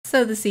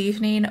So this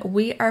evening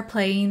we are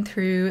playing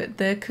through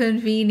the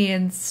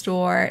convenience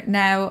store.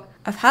 Now,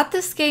 I've had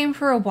this game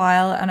for a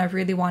while and I've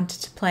really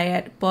wanted to play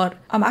it, but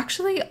I'm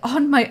actually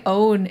on my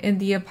own in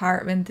the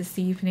apartment this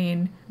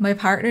evening. My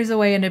partner's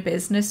away on a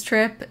business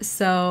trip,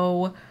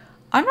 so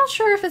I'm not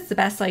sure if it's the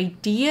best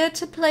idea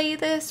to play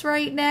this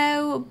right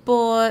now,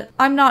 but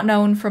I'm not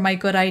known for my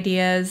good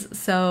ideas,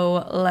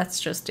 so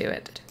let's just do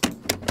it.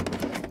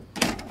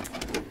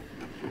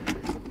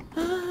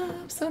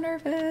 I'm so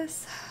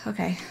nervous.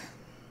 Okay.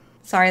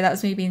 Sorry, that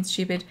was me being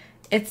stupid.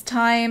 It's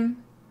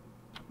time.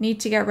 Need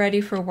to get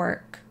ready for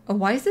work. Oh,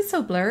 why is it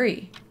so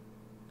blurry?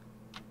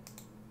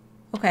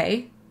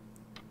 Okay.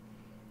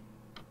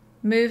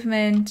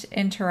 Movement,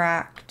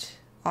 interact,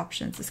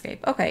 options,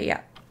 escape. Okay,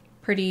 yeah.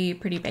 Pretty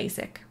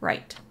basic.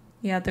 Right.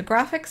 Yeah, the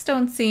graphics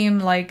don't seem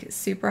like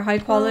super high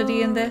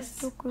quality in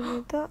this.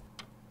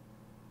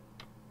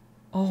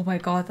 Oh my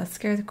god, that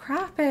scared the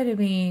crap out of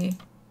me.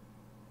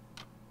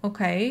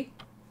 Okay.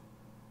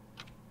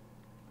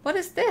 What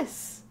is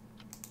this?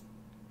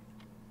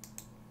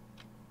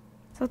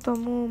 It's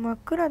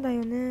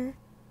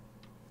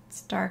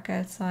dark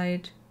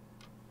outside.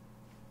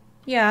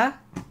 Yeah.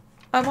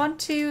 I want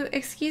to,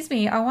 excuse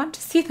me, I want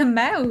to see the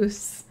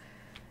mouse.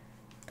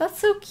 That's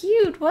so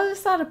cute. What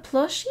is that, a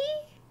plushie?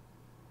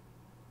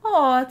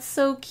 Oh, it's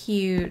so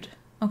cute.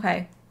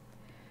 Okay.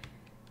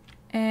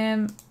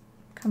 Can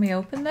we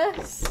open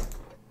this?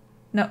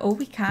 No, oh,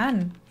 we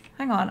can.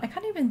 Hang on, I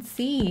can't even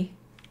see.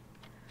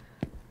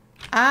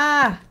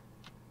 Ah!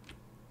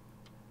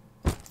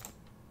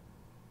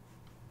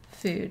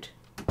 Food.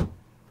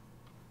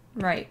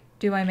 Right.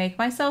 Do I make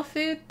myself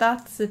food?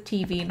 That's a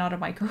TV, not a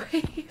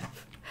microwave.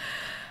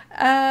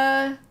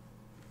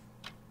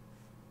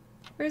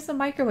 Where's the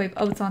microwave?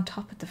 Oh, it's on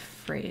top of the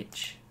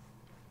fridge.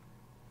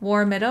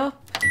 Warm it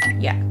up?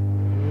 Yeah.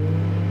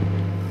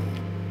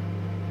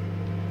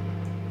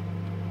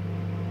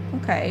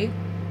 Okay.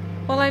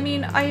 Well, I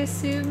mean, I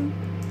assume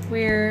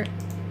we're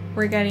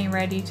getting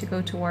ready to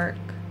go to work.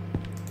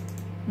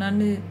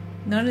 None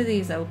of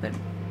these open.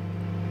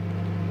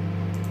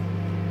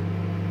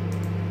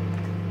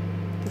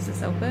 Is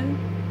this open?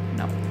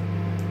 No.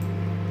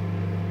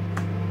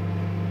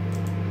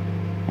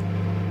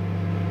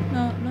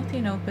 No,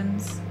 nothing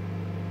opens.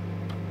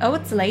 Oh,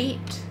 it's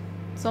late.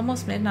 It's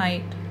almost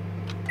midnight.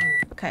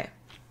 Okay.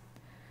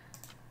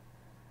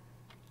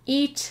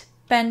 Eat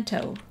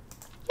bento.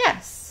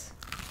 Yes.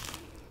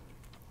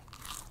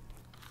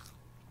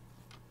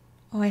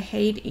 Oh, I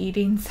hate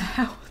eating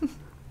sounds.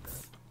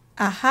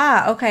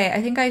 Aha, okay.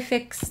 I think I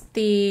fixed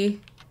the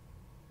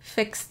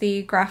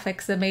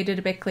graphics and made it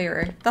a bit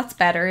clearer. That's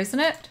better, isn't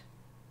it?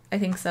 I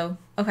think so.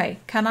 Okay,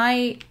 can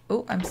I...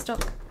 Oh, I'm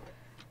stuck.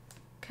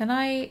 Can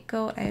I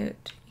go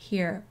out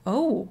here?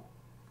 Oh.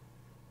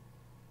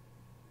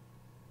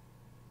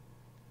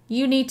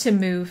 You need to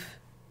move.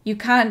 You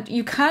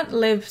can't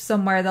live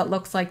somewhere that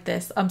looks like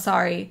this. I'm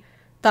sorry.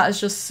 That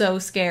is just so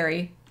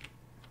scary.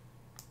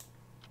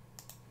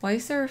 Why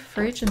is there a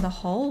fridge in the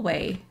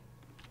hallway?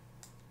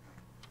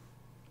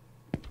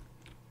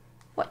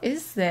 What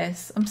is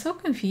this? I'm so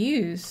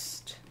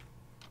confused.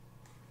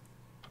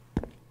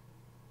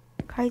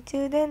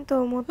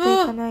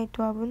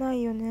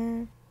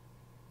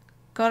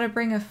 Gotta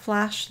bring a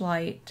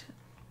flashlight.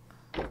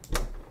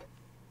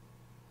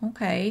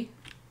 Okay.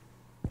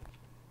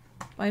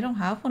 I don't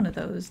have one of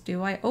those,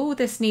 do I? Oh,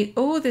 this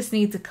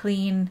needs a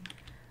clean.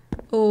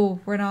 Oh,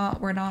 we're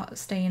not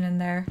staying in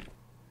there.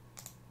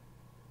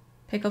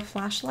 Pick up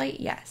flashlight?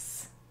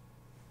 Yes.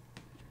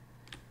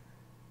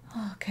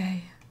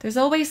 Okay. There's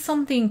always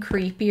something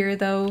creepier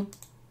though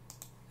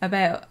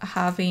about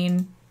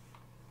having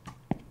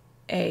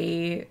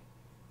a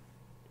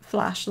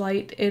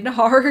flashlight in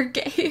horror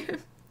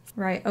games.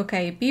 Right,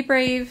 okay, be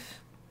brave,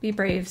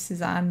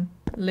 Suzanne.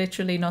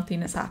 Literally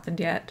nothing has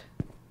happened yet.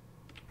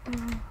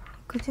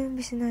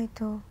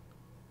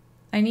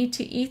 I need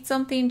to eat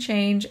something,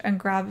 change, and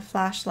grab a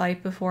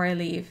flashlight before I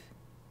leave.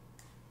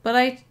 But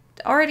I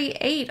already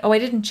ate. Oh, I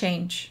didn't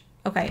change.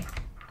 Okay.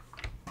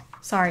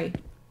 Sorry.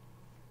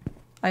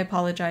 I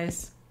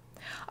apologize.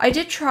 I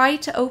did try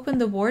to open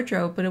the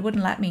wardrobe, but it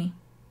wouldn't let me.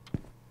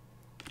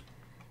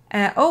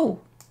 Oh,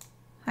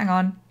 hang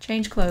on.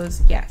 Change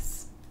clothes.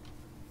 Yes.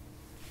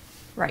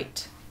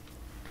 Right.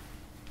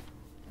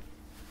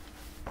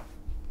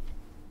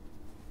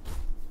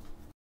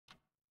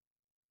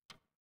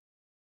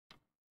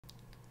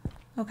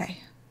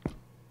 Okay.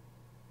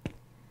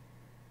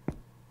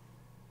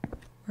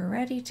 We're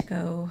ready to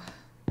go.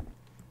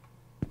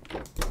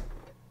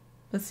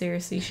 But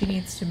seriously, she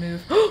needs to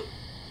move.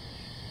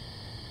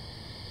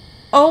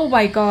 Oh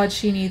my god,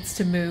 she needs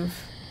to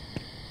move.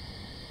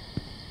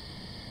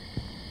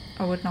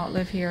 I would not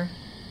live here.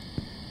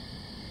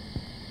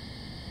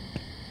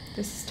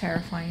 This is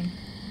terrifying.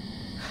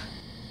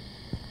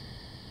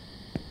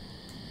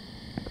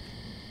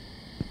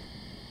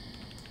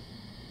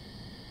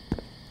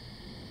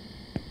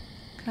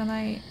 Can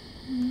I...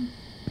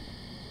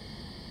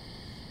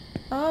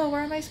 Oh,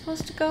 where am I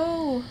supposed to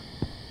go?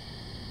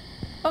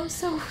 I'm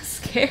so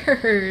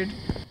scared.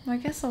 I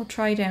guess I'll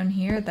try down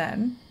here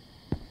then.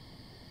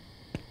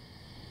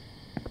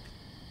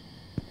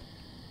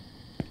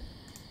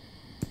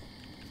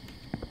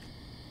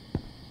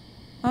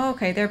 Oh,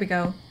 okay, there we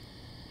go.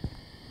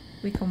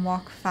 We can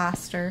walk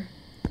faster.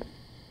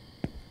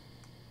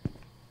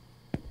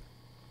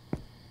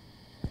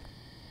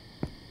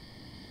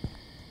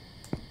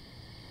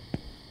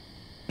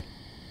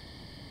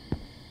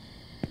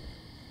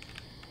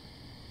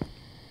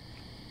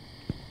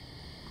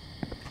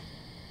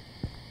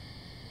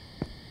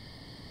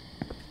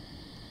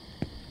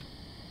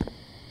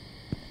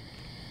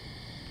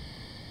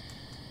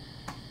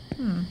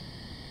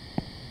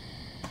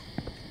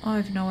 Oh, I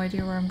have no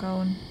idea where I'm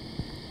going.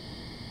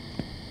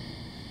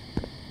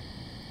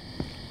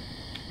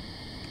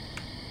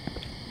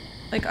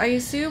 Like, I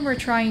assume we're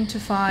trying to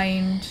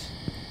find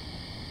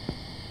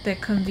the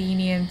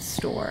convenience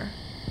store.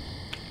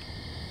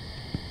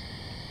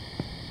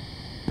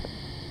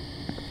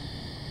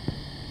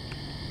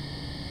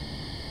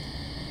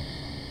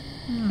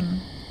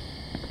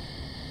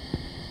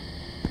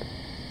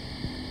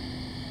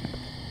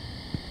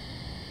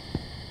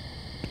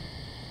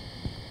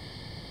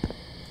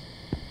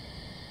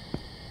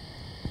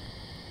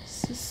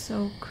 This is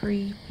so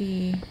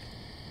creepy.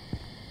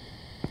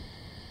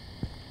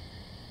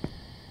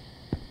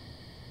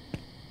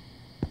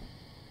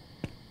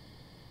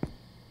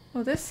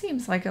 Well, this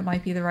seems like it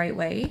might be the right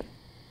way.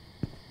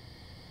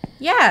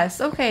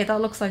 Yes, okay,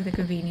 that looks like the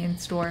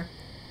convenience store.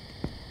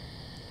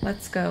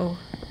 Let's go.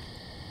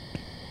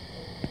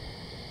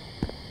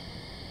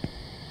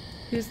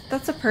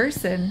 That's a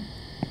person.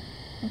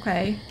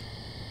 Okay.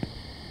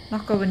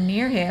 Not going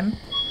near him.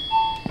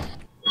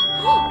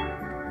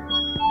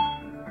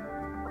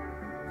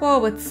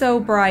 Whoa, it's so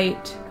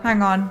bright.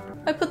 Hang on.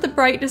 I put the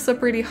brightness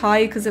up really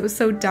high because it was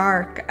so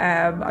dark.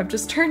 I've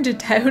just turned it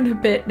down a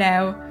bit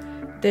now.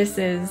 This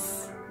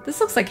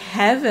looks like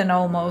heaven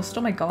almost.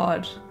 Oh my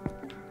god.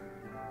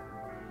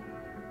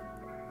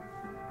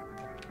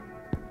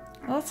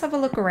 Well, let's have a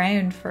look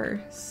around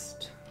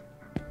first.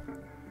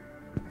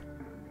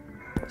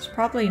 There's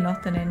probably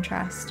nothing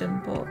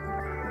interesting, but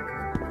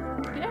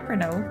you never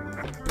know.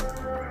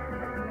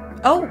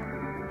 Oh!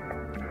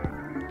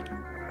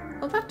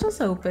 Well, that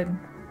does open.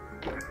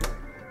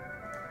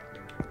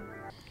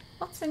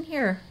 What's in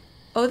here?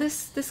 Oh,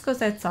 this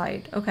goes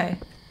outside. Okay.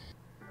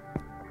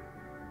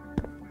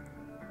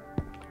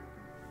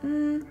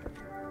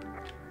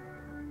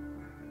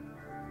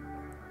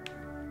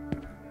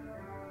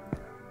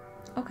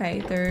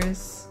 Okay,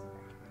 there's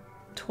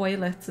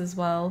toilets as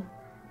well.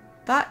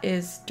 That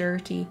is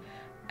dirty.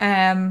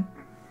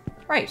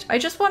 Right, I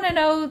just want to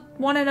know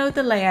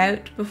the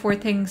layout before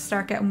things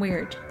start getting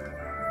weird.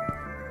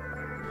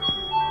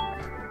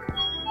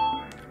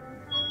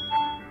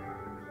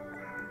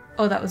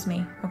 Oh, that was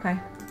me. Okay.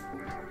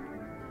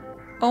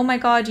 Oh my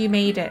god, you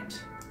made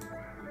it.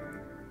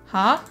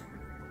 Huh?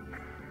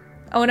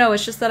 Oh no,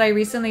 it's just that I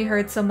recently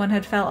heard someone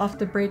had fell off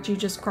the bridge you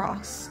just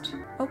crossed.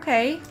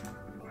 Okay.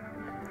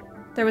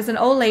 There was an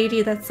old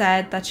lady that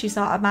said that she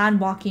saw a man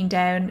walking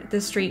down the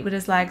street with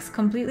his legs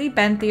completely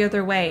bent the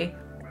other way.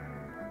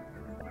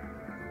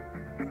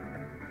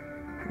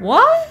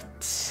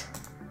 What?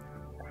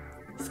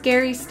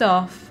 Scary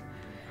stuff.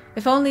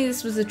 If only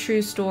this was a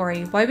true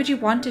story. Why would you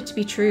want it to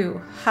be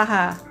true?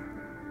 Haha.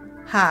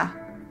 Ha.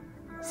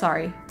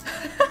 Sorry.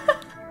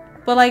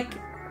 But like,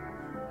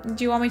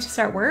 do you want me to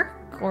start work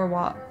or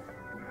what?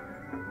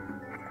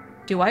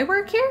 Do I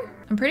work here?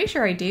 I'm pretty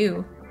sure I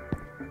do.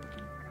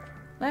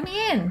 Let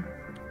me in.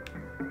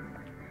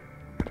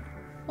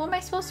 What am I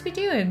supposed to be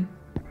doing?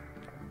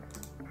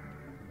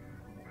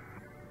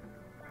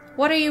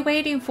 What are you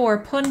waiting for?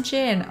 Punch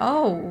in.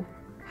 Oh,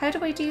 how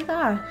do I do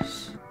that?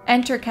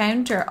 Enter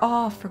counter.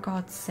 Oh, for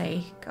God's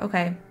sake.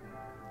 Okay.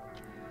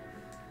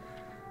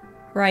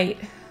 Right.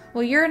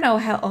 Well, you're no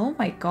help. Oh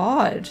my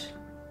God.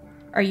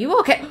 Are you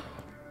okay?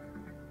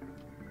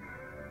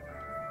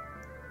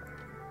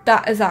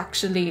 That is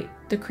actually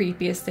the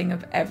creepiest thing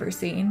I've ever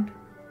seen.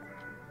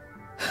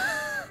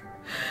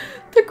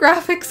 The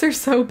graphics are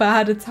so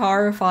bad, it's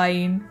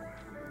horrifying.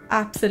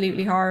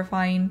 Absolutely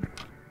horrifying.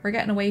 We're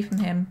getting away from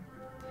him.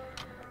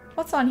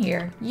 What's on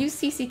here? Use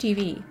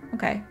CCTV.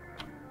 Okay.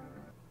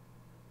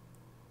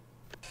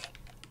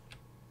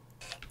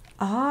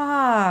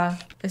 Ah,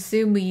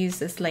 assume we use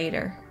this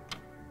later.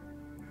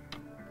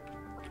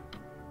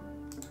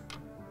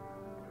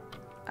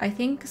 I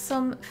think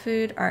some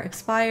food are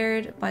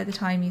expired by the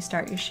time you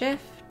start your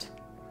shift.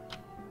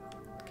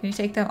 Can you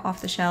take them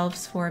off the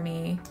shelves for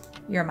me?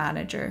 Your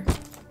manager.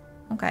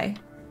 Okay.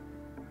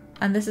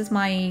 And this is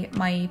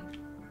my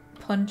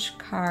punch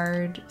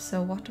card.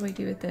 So what do I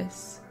do with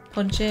this?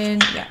 Punch in.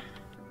 Yeah.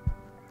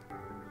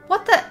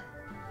 What the?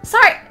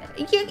 Sorry.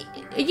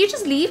 You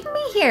just leaving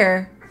me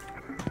here?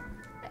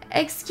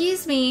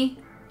 Excuse me.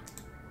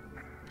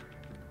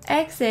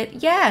 Exit.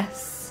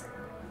 Yes.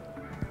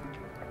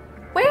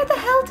 Where the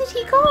hell did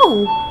he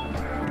go?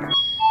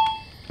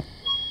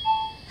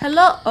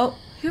 Hello? Oh,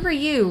 who are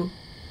you?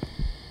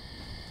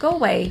 Go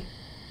away.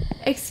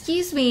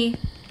 Excuse me.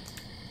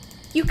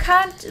 You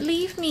can't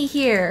leave me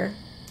here.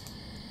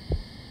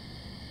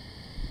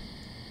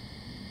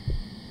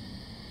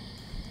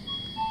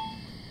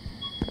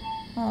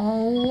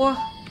 Oh.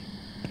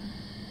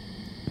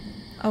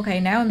 Okay,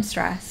 now I'm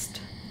stressed.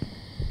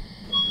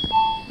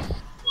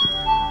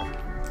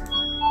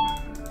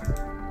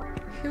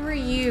 Who are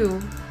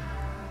you?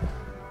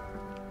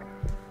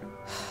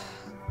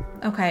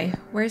 Okay,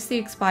 where's the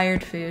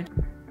expired food?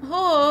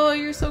 Oh,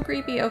 you're so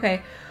creepy.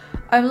 Okay,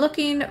 I'm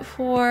looking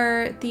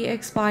for the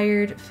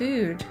expired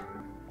food.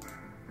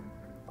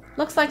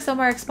 Looks like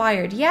somewhere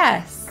expired.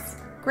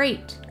 Yes.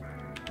 Great.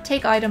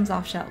 Take items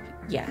off shelf.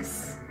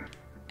 Yes.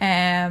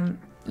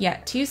 Yeah,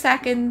 2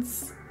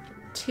 seconds.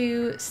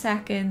 2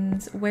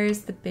 seconds.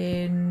 Where's the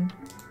bin?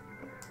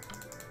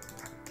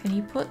 Can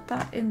you put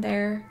that in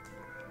there?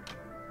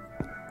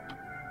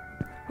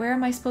 Where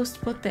am I supposed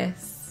to put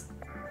this?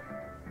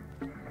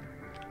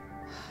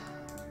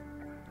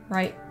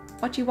 Right.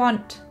 What do you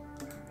want?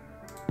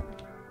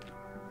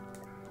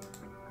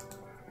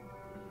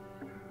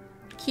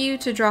 Q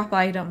to drop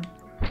item.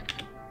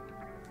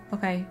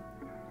 Okay.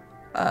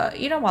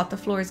 You know what? The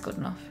floor is good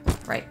enough.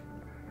 Right.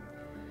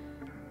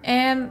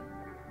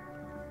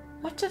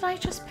 What did I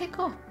just pick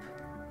up?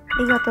 あ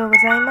りがとうご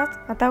ざいます。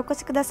またお越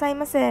しください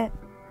ませ。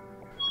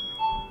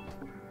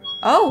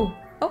 Oh,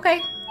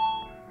 okay.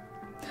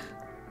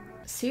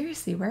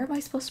 Seriously, where am I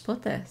supposed to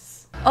put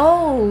this?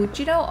 Oh,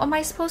 do you know, am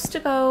I supposed to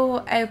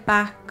go out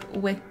back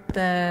with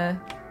the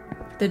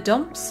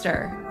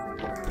dumpster?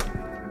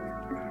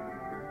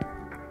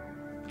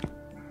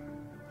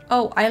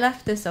 Oh, I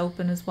left this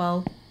open as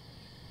well.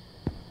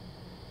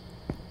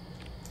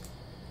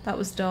 That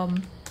was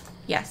dumb.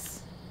 Yes.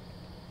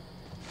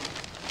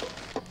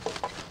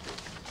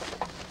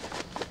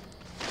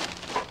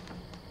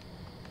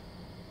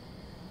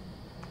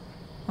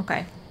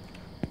 Okay.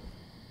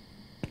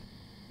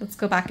 Let's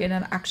go back in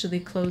and actually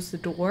close the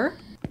door.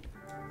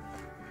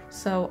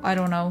 So, I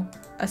don't know,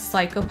 a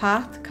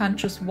psychopath can't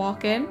just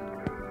walk in.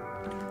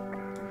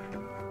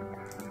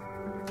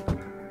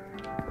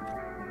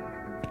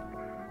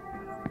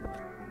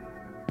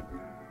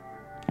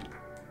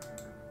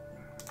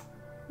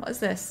 What is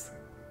this?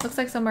 Looks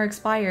like somewhere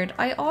expired.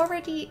 I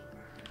already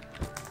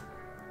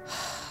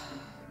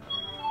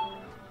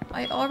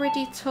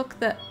took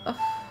the... Ugh.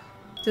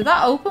 Did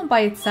that open by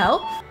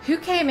itself? Who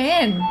came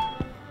in?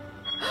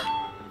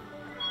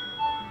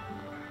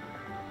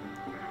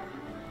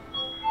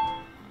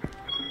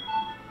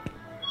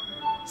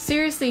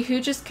 Seriously,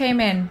 who just came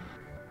in?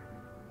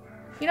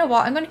 You know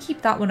what? I'm going to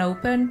keep that one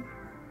open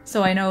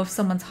so I know if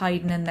someone's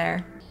hiding in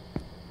there.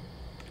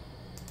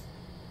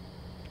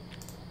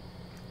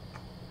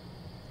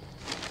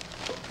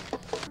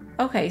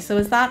 Okay, so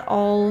is that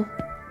all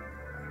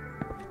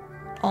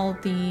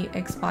the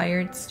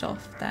expired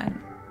stuff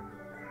then?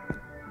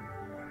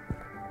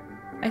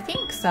 I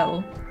think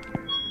so.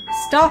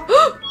 Stop!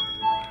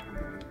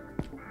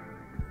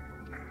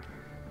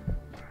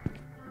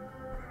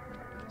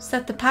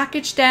 Set the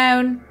package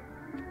down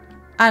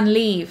and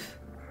leave.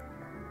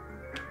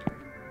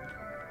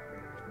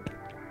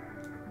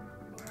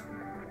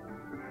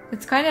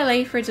 It's kind of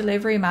late for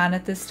delivery man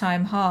at this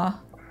time, huh?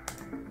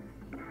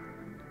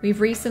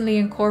 We've recently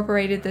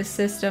incorporated this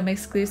system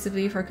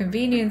exclusively for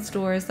convenience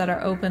stores that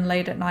are open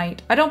late at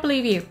night. I don't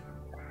believe you.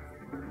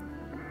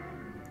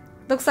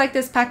 Looks like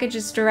this package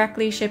is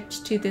directly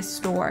shipped to this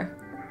store.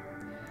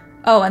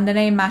 Oh, and the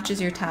name matches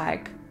your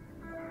tag.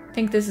 I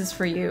think this is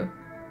for you.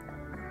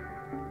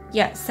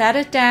 Yeah, set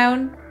it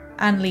down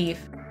and leave.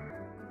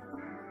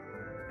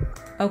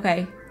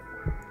 Okay.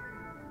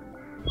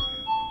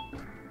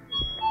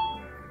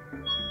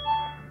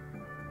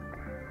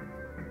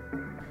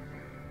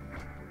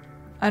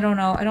 I don't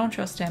know. I don't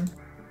trust him.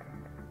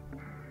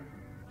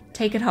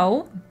 Take it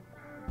home?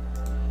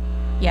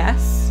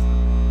 Yes.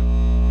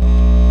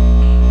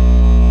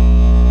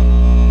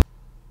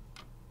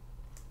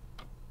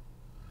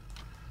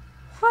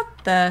 What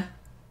the?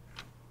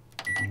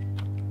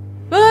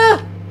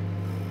 Ah!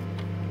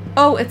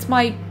 Oh, it's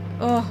my...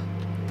 Oh.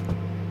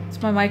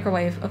 It's my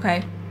microwave.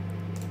 Okay.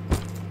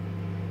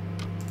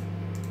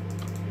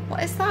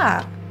 What is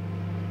that?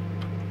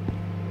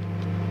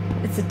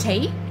 It's a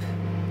tape?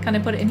 Can I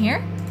put it in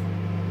here?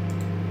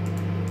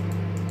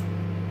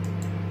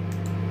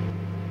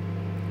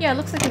 Yeah, it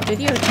looks like a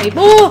videotape.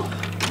 Oh!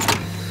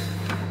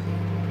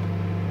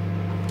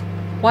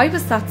 Why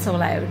was that so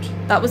loud?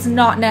 That was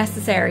not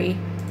necessary.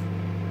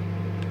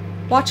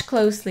 Watch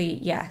closely,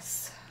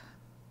 yes.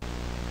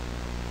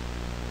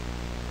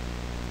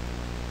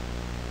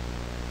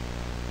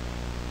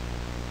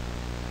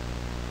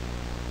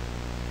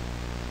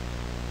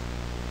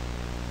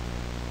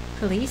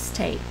 Police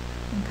tape.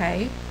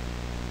 Okay.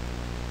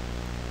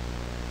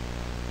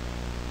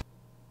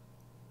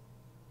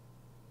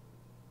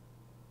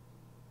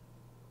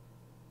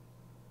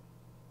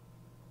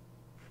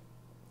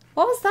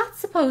 What was that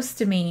supposed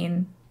to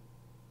mean?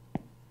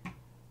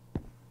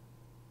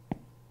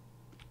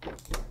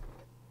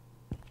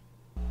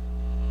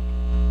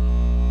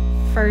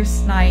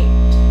 First night.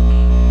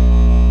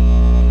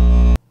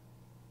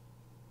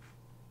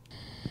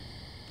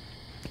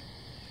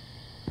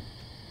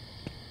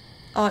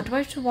 Oh, do I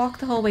have to walk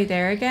the whole way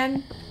there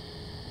again?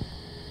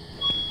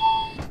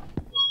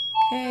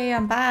 Okay,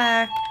 I'm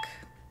back.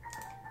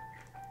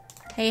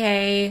 Hey,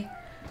 hey.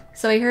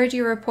 So I heard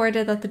you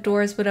reported that the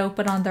doors would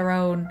open on their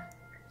own.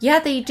 Yeah,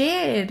 they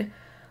did.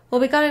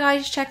 Well, we got a guy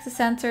to check the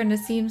sensor and it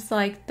seems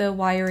like the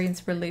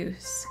wirings were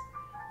loose.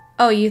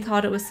 Oh, you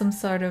thought it was some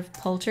sort of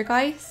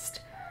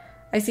poltergeist?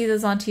 I see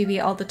those on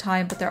TV all the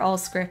time, but they're all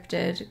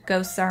scripted.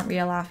 Ghosts aren't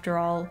real after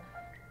all.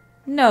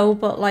 No,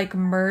 but like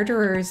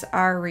murderers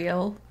are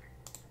real.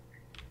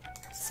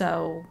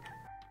 So,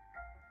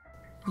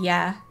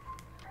 yeah.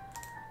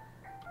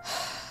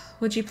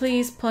 Would you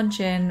please punch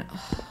in?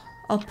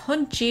 I'll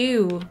punch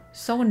you.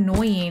 So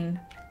annoying.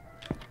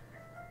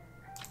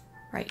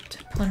 Right,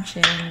 punch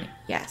in.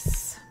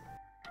 Yes.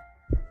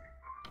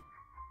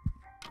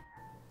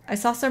 I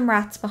saw some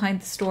rats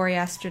behind the store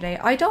yesterday.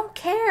 I don't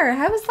care.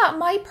 How is that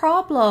my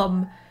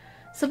problem?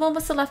 Someone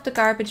must have left the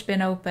garbage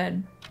bin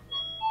open.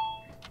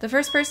 The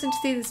first person to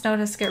see this note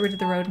has to get rid of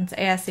the rodents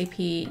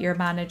ASAP. Your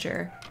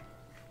manager.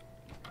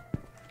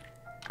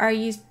 Are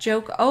you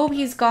joking? Oh,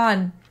 he's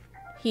gone.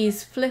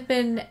 He's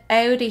flipping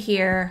out of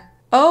here.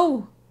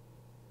 Oh,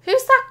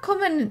 who's that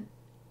coming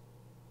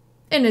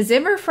in a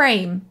Zimmer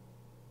frame?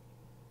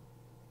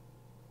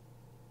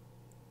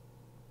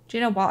 Do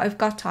you know what? I've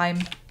got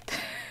time.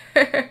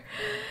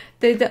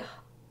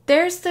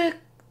 There's the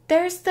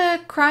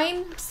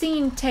crime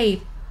scene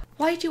tape.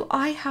 Why do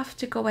I have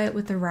to go out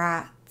with the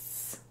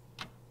rats?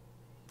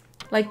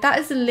 Like, that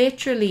is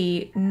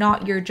literally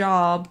not your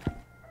job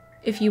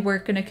if you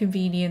work in a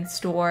convenience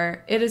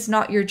store. It is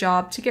not your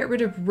job to get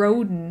rid of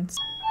rodents.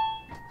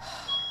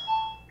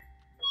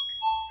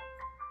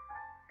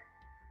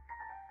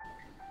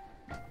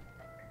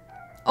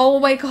 Oh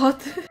my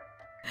god.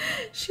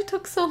 She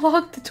took so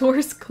long, the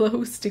door's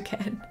closed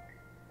again.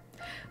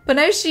 But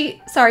now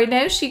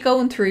now is she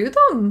going through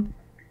them?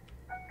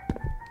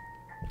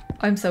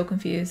 I'm so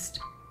confused.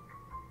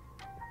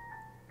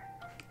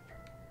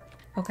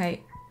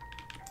 Okay.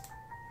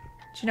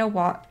 Do you know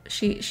what?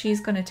 She's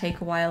gonna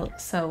take a while,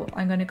 so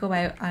I'm gonna go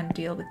out and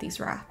deal with these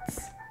rats.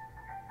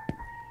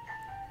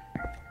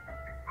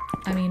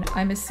 I mean,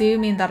 I'm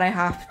assuming that I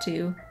have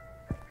to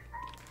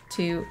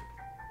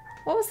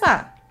what was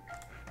that?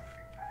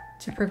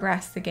 To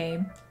progress the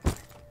game.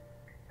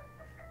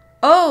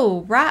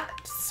 Oh, rat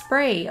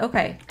spray.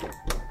 Okay.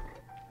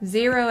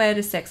 0 out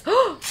of 6.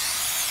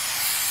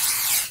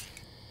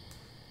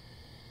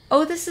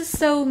 Oh, this is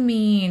so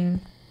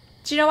mean.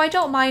 Do you know, I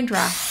don't mind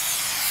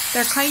rats.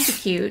 They're kind of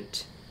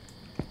cute.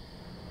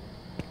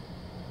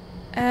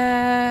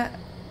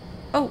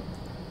 Oh.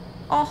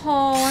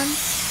 Oh, I'm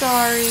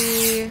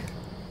sorry.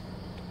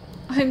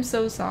 I'm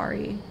so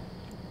sorry.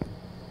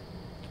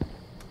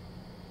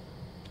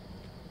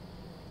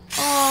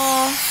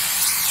 Oh.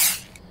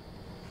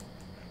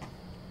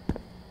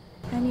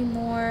 Any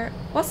more?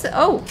 What's it?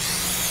 Oh.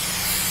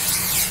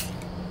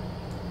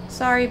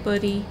 Sorry,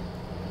 buddy.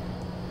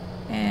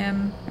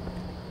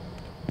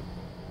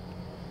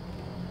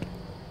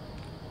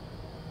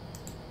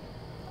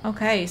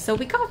 Okay, so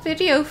we got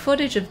video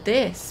footage of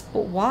this,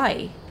 but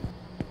why?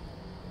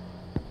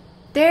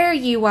 There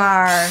you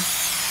are.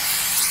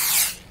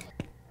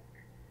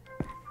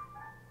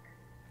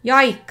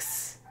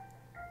 Yikes.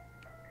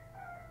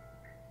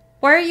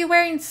 Why are you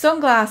wearing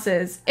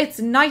sunglasses? It's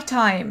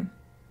nighttime.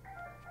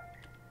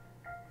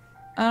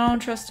 I don't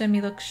trust him.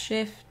 He looks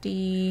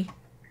shifty.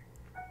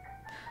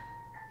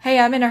 Hey,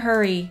 I'm in a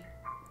hurry.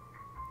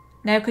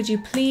 Now, could you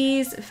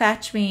please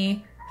fetch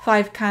me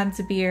 5 cans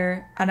of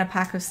beer and a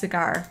pack of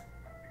cigar?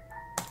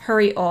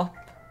 Hurry up.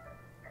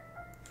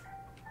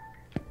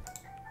 Do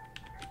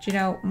you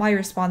know, my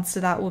response to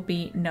that would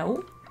be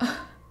no.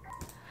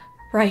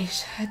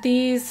 Right,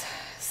 these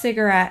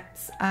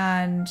cigarettes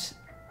and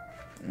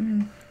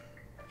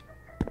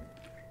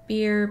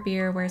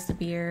beer, where's the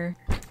beer?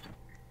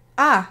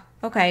 Ah,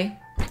 okay.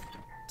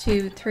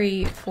 2,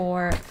 3,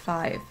 4,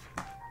 5.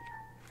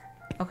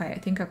 Okay, I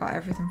think I got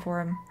everything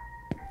for him.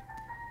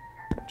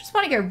 Just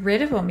want to get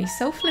rid of him. He's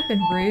so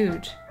flippin'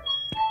 rude.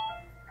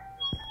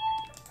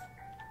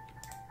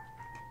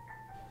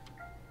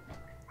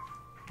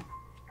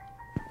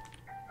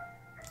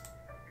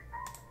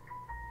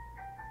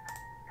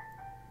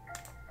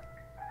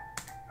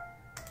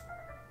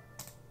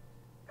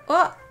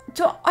 What?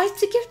 Do I have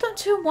to give them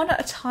to him one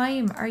at a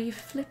time? Are you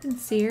flippin'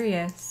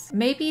 serious?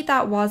 Maybe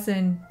that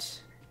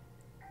wasn't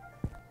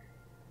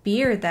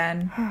beer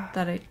then.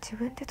 That I...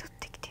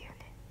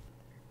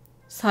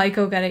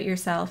 Psycho, get it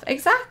yourself.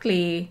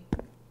 Exactly.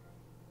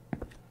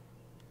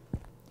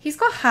 He's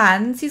got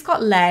hands. He's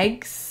got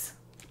legs.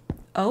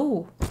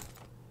 Oh.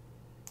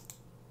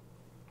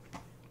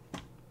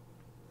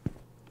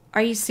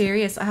 Are you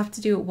serious? I have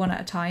to do it one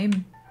at a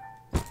time.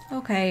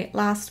 Okay,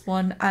 last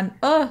one. And,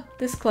 oh,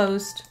 this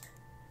closed.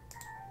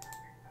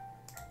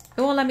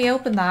 It won't let me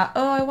open that.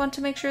 Oh, I want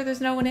to make sure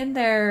there's no one in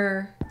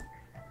there.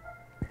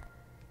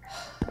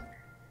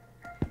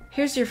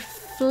 Here's your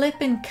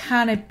flippin'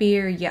 can of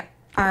beer, you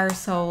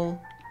arsehole.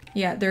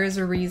 Yeah, there is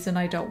a reason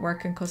I don't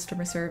work in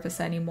customer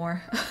service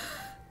anymore.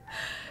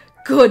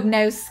 Good,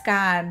 now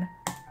scan.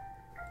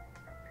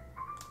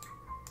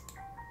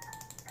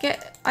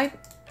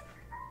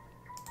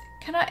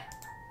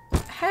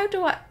 How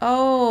do I...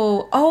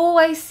 Oh. Oh,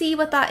 I see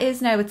what that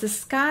is now. It's a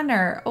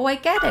scanner. Oh, I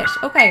get it.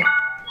 Okay.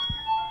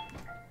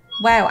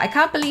 Wow, I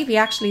can't believe he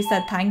actually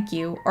said thank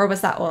you. Or was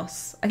that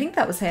us? I think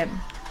that was him.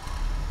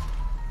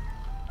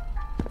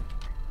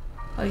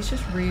 Oh, he's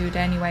just rude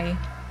anyway.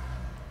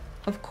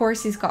 Of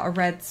course he's got a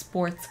red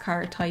sports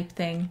car type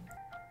thing.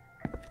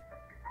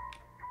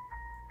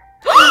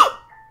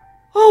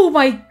 Oh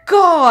my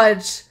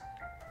god!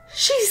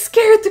 She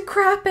scared the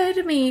crap out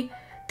of me.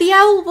 The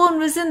owl one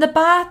was in the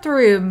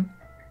bathroom.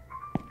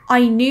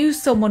 I knew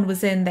someone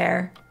was in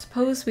there.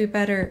 Suppose we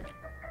better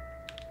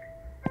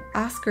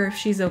ask her if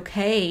she's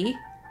okay.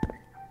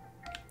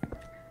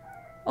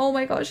 Oh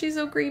my god, she's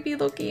so creepy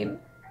looking.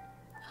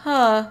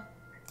 Huh?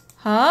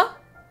 Huh?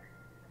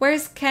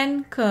 Where's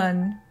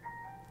Ken-kun?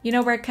 You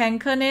know where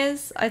Ken-kun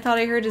is? I thought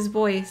I heard his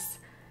voice.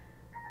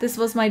 This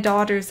was my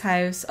daughter's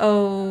house.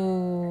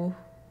 Oh.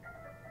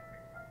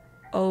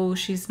 Oh,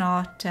 she's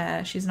not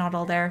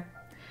all there.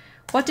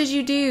 What did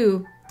you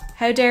do?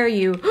 How dare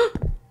you?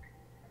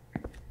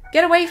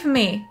 Get away from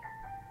me.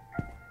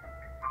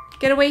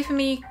 Get away from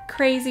me,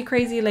 crazy,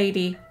 crazy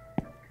lady.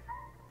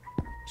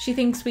 She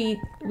thinks we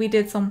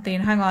did something.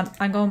 Hang on,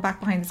 I'm going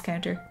back behind this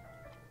counter.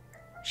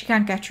 She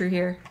can't get through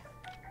here.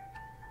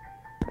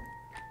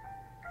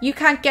 You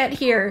can't get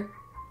here.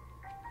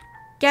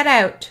 Get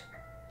out.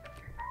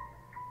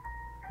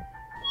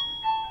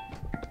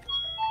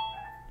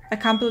 I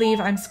can't believe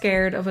I'm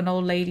scared of an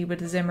old lady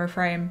with a Zimmer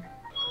frame.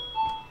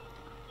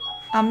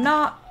 I'm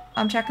not.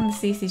 I'm checking the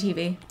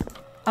CCTV.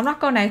 I'm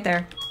not going out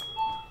there.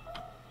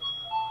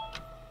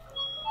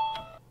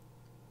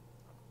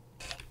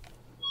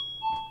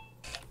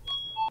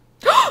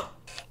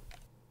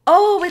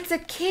 Oh, it's a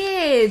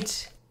kid.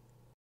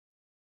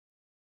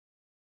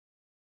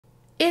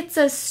 It's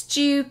a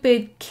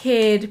stupid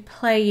kid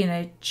playing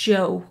a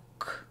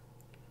joke.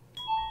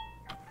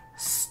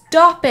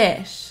 Stop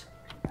it.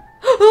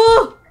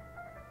 Oh,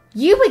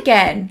 you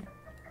again.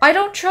 I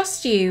don't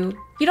trust you.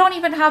 You don't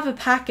even have a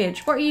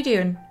package. What are you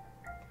doing?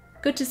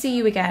 Good to see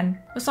you again.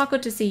 It's not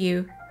good to see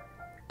you.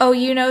 Oh,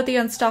 you know the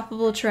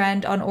unstoppable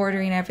trend on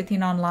ordering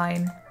everything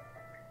online.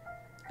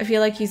 I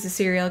feel like he's a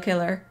serial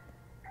killer.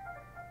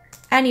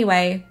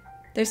 Anyway,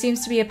 there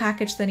seems to be a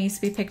package that needs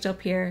to be picked up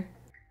here.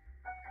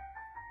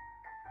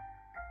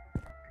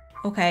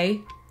 Okay.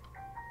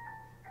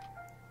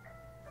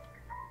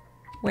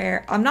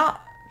 Where? I'm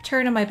not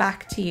turning my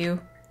back to you.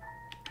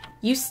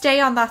 You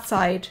stay on that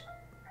side.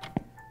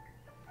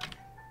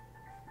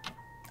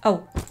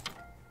 Oh.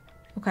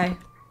 Okay.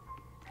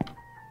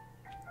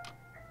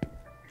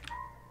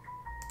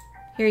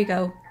 Here you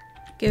go.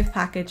 Give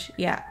package.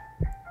 Yeah.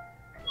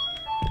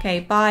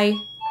 Okay, bye.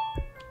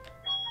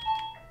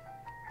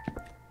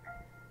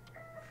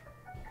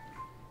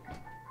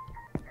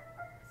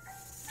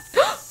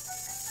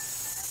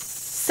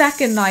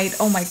 Second night.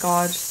 Oh my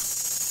god.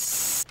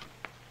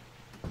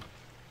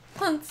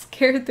 That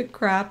scared the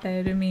crap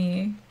out of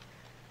me.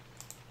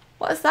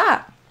 What is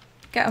that?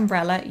 Get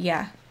umbrella.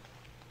 Yeah.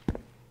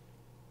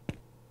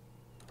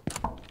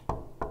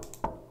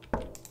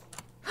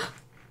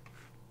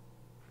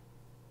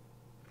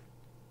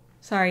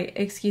 Sorry,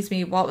 excuse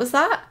me. What was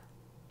that?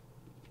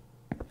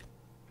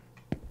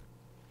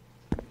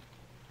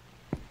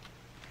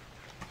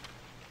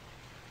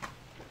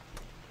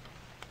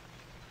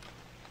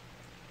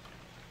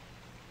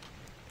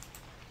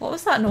 What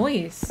was that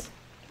noise?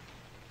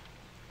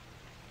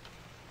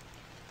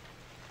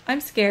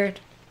 I'm scared.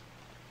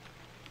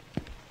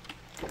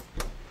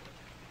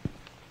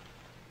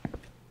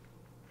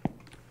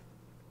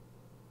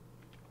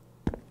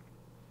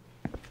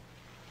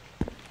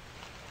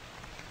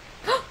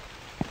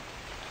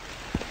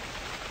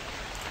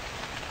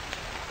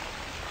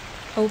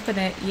 Open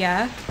it,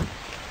 yeah.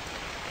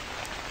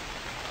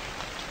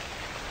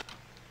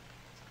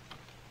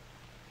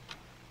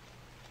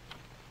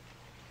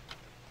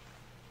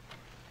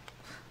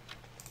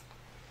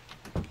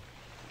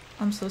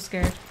 I'm so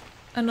scared.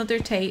 Another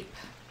tape.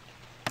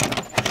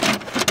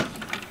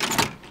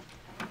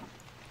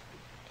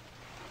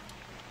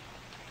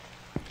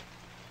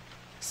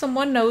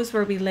 Someone knows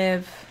where we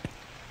live.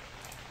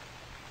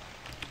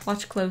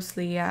 Watch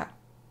closely, yeah.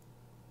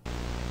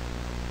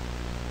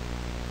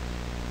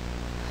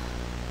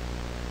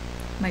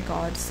 My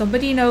god,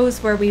 somebody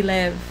knows where we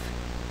live.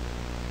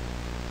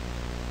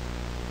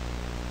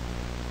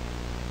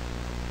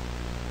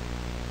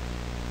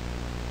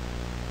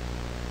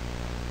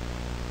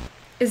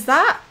 Is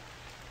that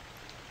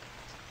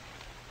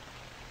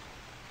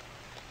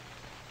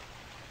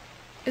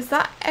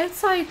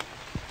outside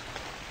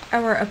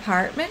our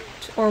apartment?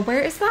 Or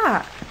where is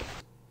that?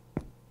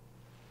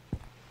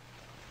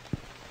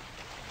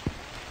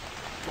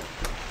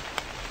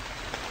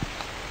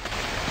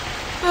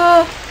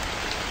 Oh,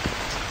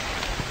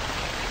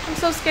 I'm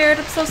so scared.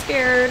 I'm so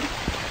scared.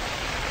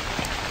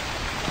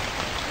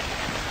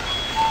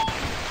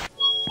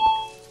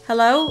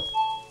 Hello?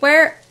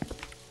 Where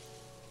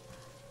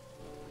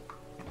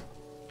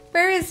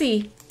is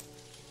he?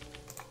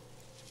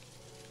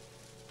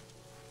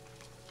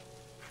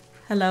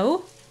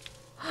 Hello?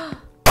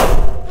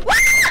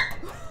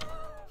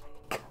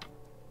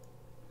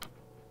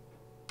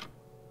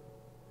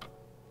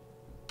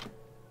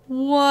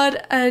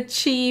 a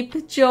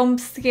cheap jump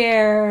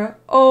scare.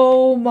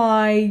 Oh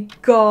my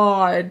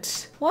god.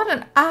 What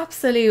an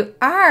absolute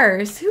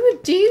arse. Who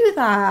would do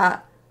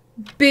that?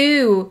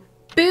 Boo.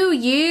 Boo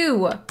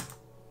you.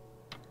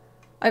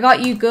 I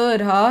got you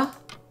good, huh?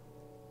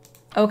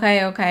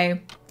 Okay,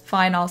 okay.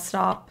 Fine, I'll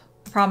stop.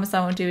 I promise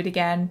I won't do it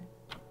again.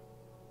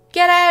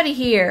 Get out of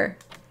here.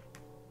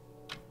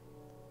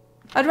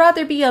 I'd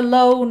rather be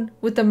alone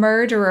with the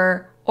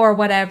murderer or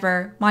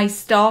whatever, my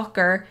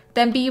stalker,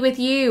 than be with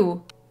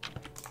you.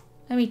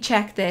 Let me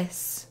check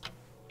this.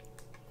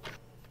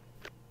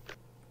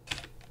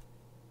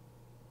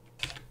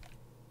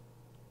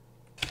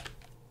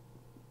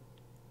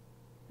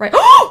 Right.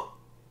 Oh!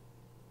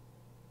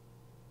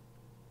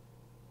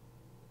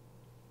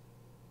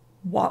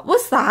 What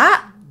was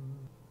that?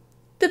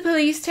 The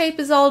police tape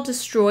is all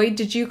destroyed.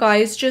 Did you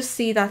guys just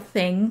see that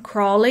thing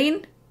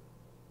crawling?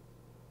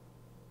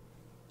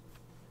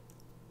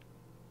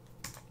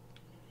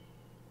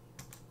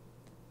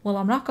 Well,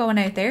 I'm not going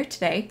out there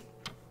today.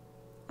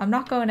 I'm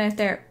not going out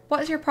there.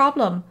 What is your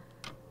problem?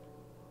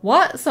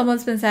 What?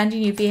 Someone's been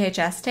sending you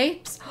VHS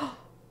tapes?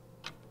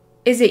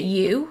 Is it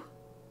you?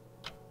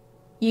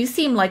 You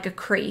seem like a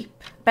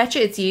creep.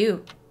 Betcha it's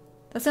you.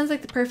 That sounds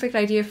like the perfect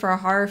idea for a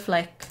horror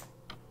flick.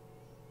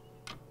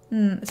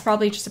 It's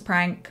probably just a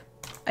prank.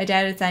 I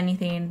doubt it's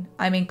anything.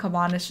 I mean, come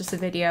on, it's just a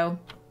video.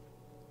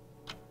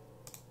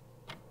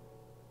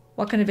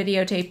 What can a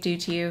videotape do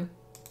to you?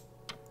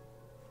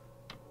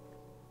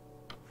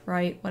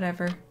 Right,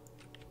 whatever.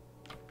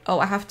 Oh,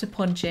 I have to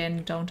punch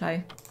in, don't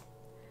I?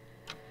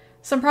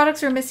 Some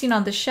products are missing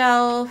on the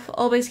shelf.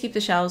 Always keep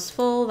the shelves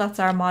full. That's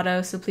our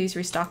motto, so please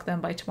restock them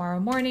by tomorrow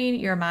morning.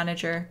 Your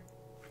manager.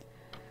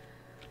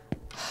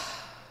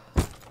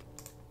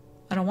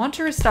 I don't want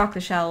to restock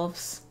the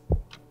shelves.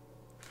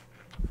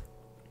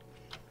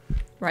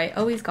 Right,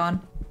 oh, he's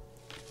gone.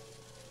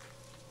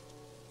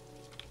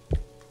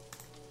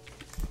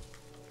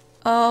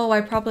 Oh,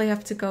 I probably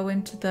have to go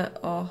into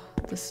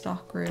the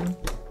stock room.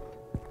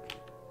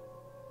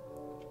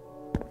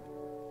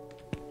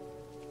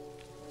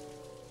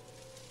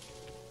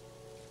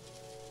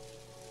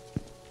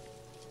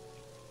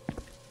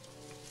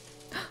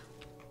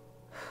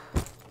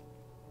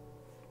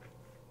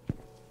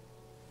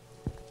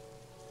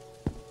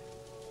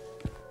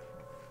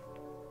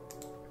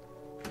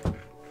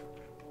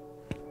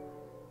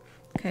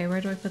 Okay,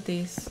 where do I put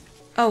these?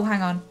 Oh,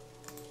 hang on.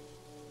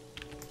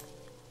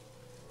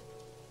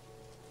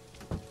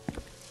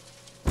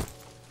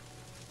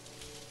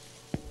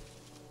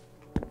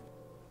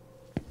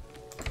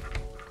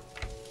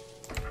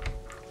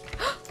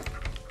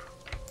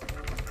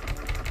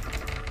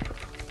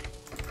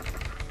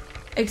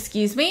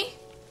 Excuse me?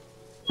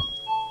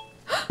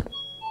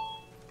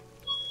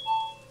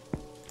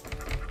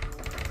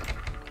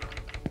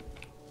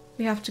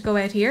 We have to go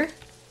out here?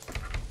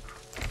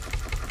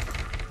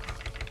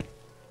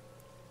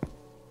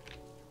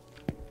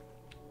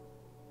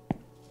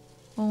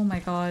 Oh my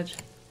god.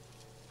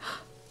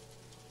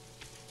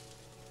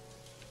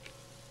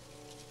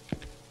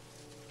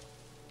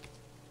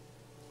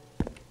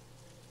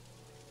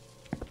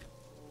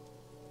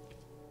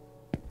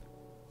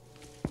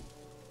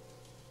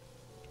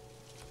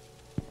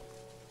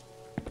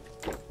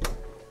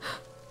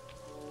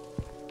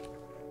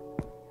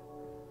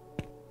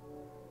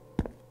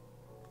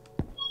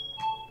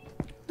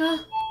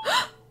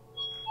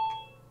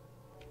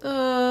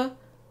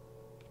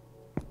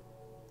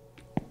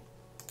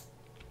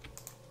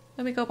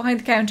 Let me go behind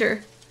the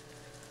counter.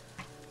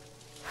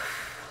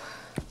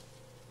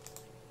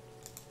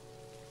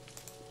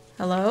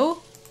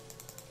 Hello?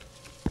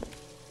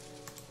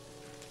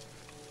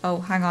 Oh,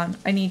 hang on.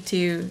 I need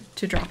to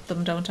drop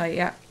them, don't I?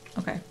 Yeah.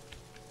 Okay.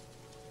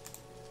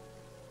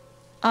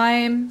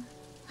 I'm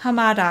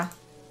Hamada.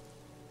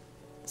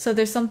 So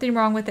there's something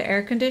wrong with the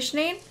air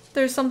conditioning?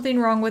 There's something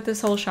wrong with this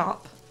whole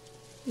shop.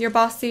 Your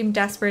boss seemed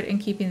desperate in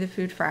keeping the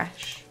food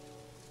fresh.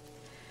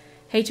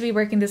 Hate to be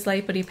working this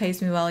late, but he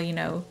pays me well, you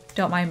know.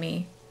 Don't mind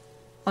me.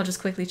 I'll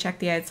just quickly check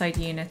the outside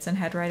units and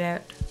head right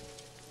out.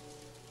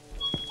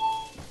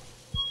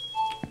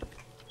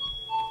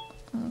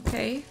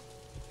 Okay.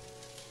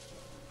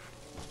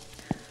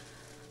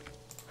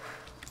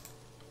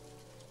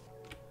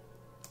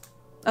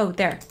 Oh,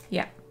 there.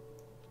 Yeah.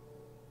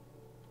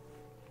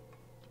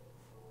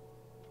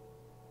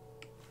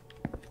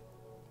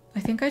 I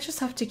think I just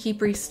have to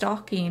keep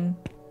restocking.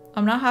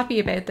 I'm not happy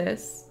about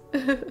this.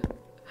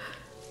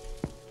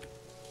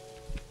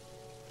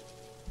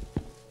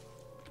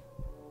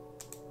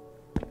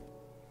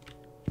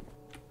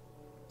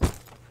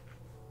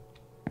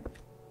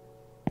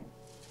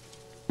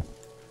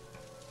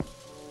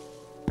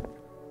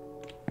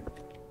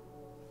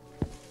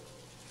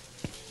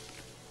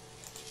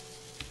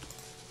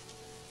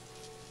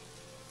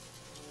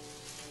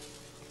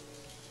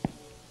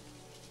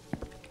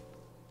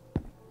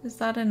 Is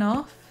that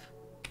enough?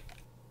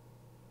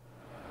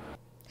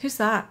 Who's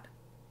that?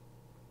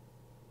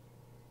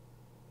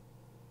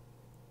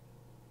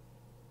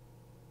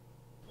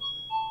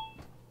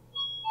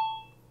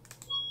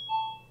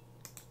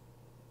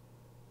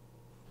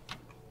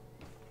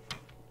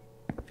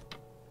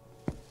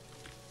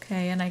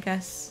 Okay, and I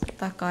guess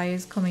that guy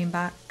is coming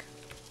back.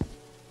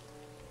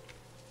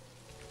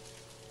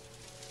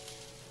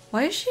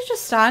 Why is she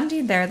just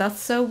standing there? That's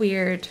so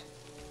weird.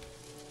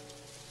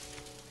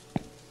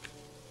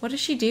 What is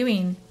she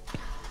doing?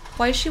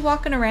 Why is she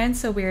walking around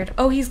so weird?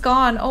 Oh, he's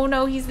gone. Oh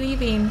no, he's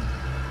leaving.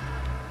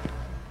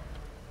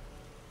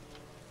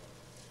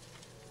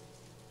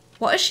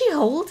 What is she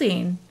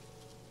holding?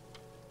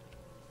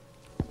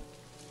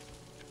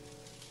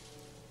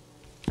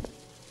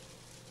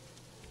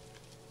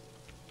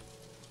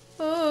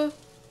 Oh.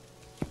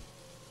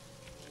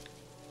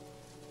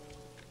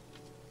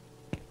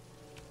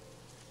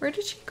 Where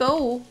did she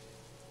go?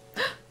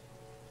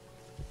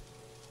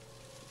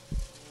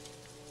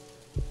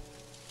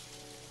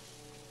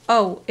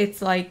 Oh,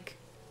 it's like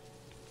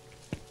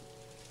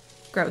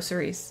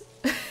groceries.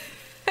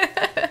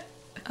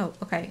 Oh,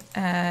 okay.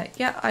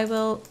 Yeah, I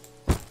will.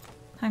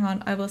 Hang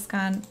on, I will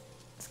scan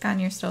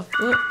your stuff.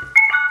 Ooh.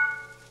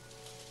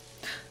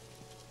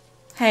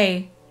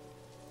 Hey,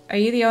 are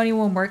you the only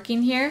one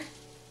working here?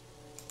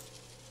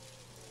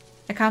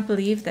 I can't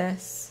believe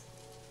this.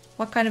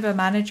 What kind of a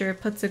manager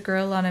puts a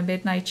girl on a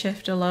midnight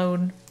shift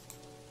alone?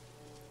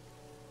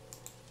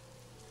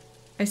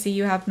 I see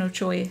you have no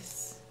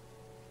choice.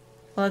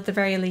 Well, at the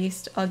very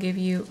least, I'll give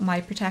you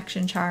my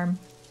protection charm.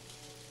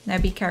 Now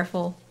be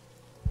careful.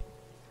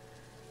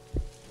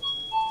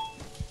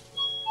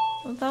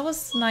 Well, that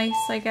was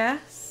nice, I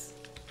guess.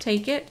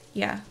 Take it?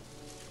 Yeah.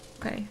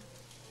 Okay.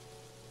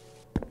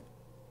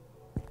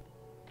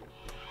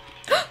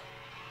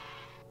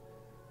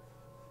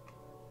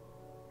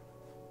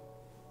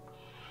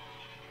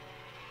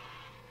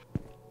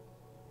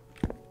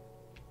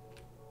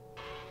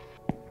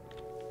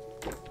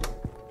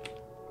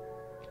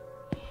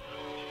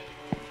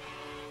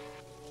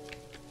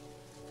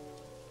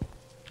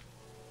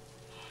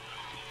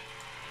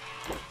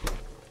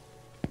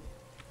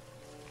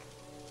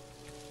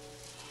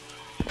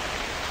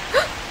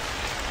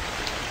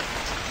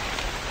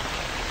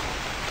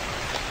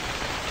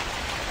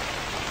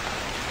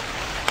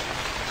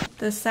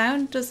 The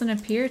sound doesn't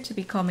appear to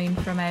be coming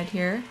from out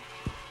here.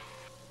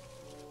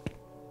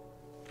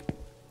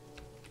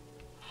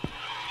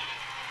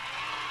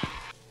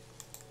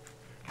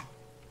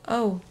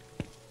 Oh.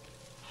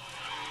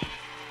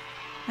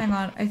 Hang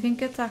on, I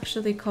think it's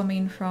actually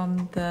coming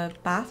from the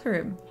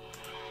bathroom.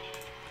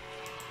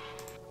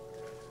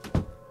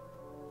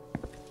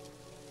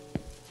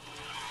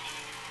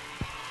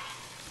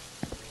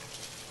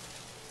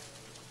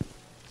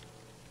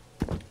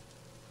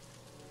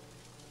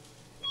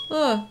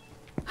 Ugh.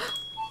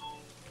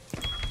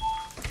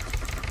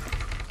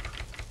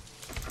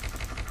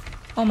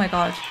 Oh my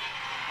god.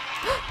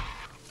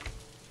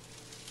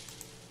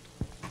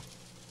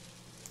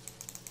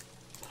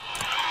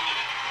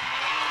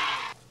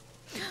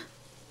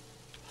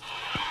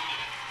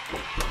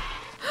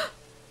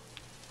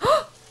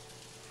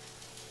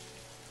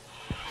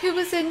 Who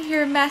was in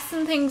here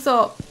messing things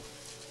up?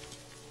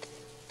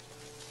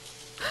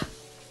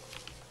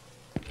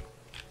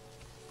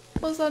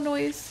 What was that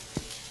noise?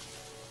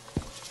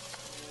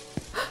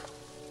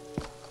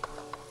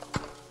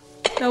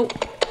 No.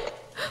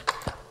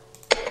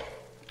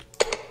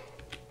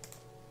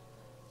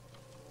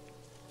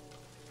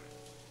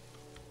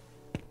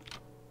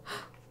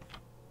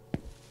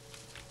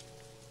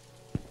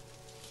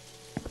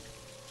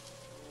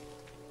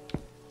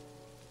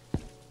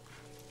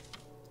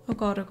 Oh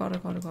god, oh god, oh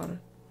god, oh god.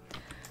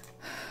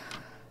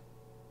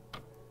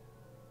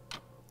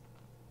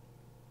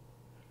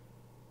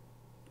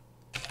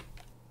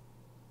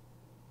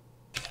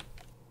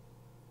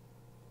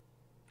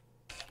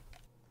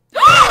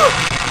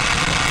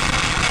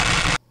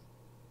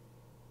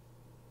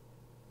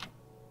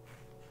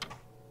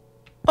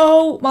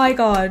 Oh my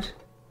god.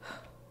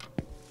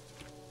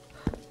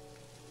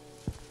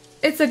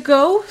 It's a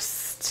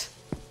ghost?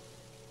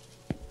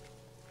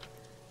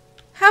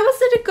 How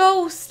is it a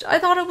ghost? I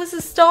thought it was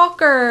a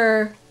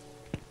stalker.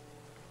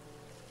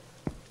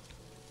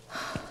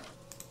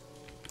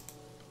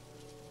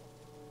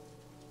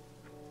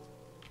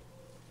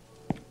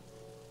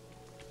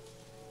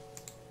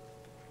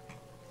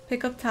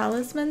 Pick up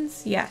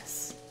talismans?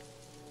 Yes.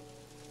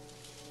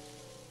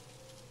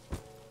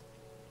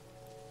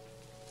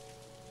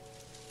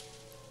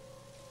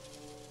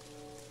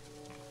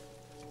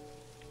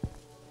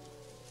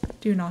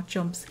 Do not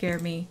jump scare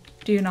me.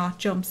 Do not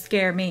jump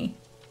scare me.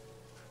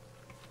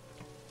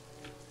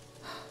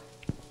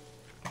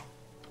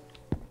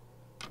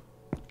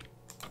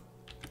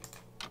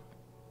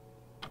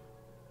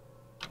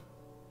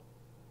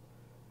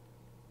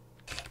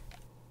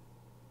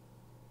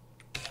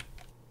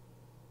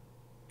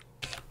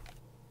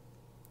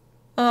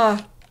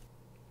 Ugh.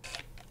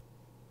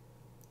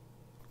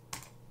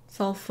 It's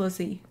all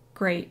fuzzy.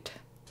 Great.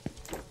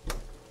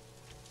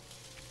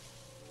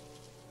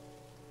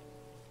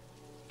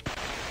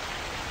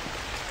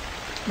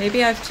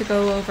 Maybe I have to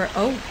go over...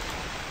 Oh.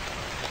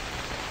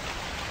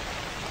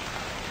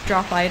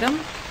 Drop item.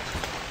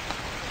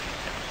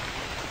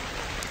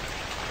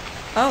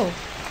 Oh.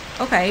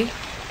 Okay.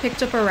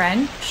 Picked up a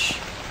wrench.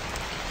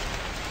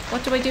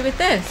 What do I do with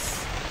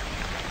this?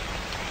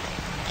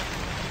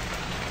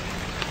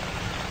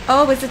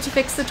 Oh, is it to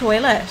fix the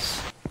toilet?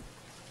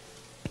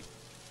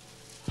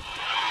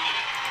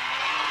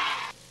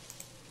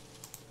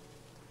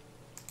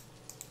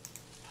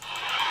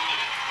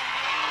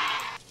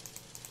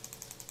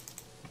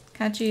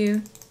 Can't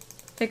you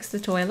fix the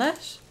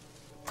toilet?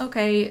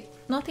 Okay,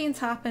 nothing's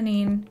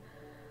happening.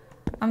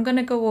 I'm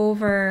gonna go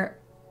over,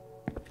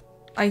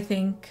 I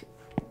think,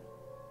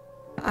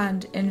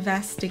 and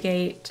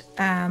investigate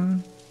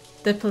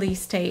the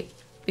police tape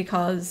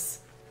because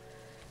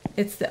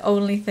it's the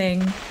only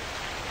thing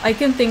I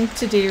can think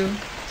to do.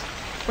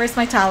 Where's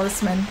my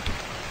talisman?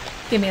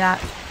 Give me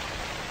that.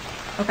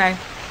 Okay.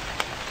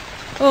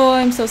 Oh,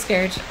 I'm so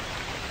scared.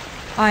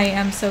 I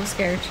am so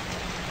scared.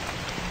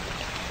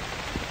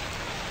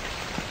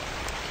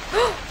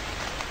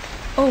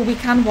 Oh, we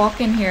can walk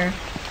in here.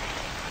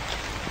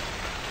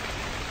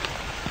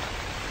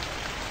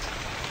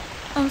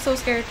 I'm so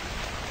scared.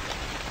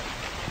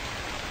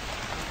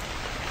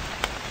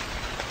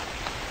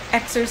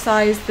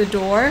 Exercise the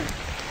door.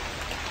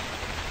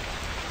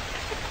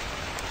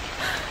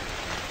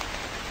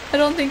 I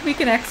don't think we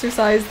can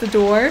exercise the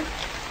door.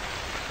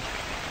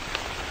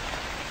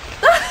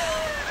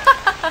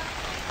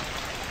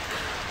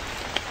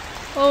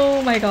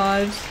 Oh my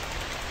god.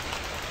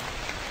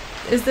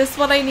 Is this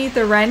what I need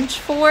the wrench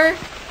for?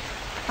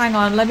 Hang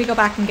on, let me go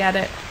back and get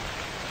it.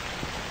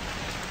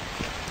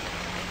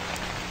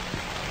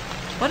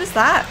 What is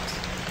that?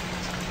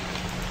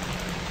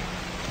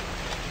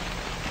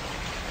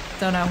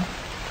 Don't know.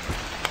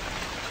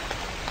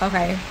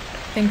 Okay, I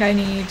think I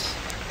need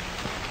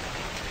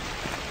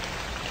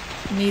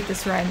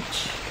this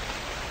wrench.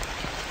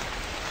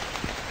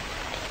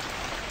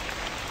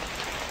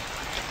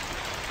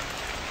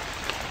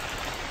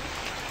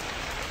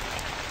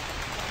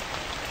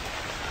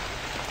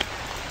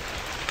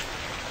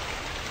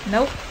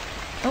 Nope.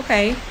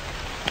 Okay.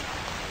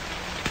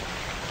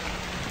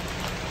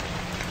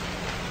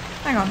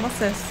 Hang on, what's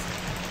this?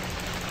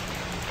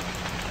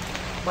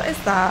 What is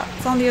that?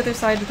 It's on the other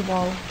side of the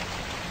wall.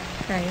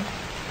 Okay.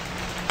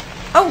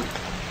 Oh!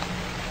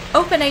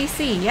 Open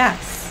AC,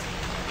 yes.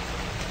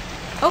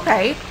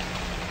 Okay.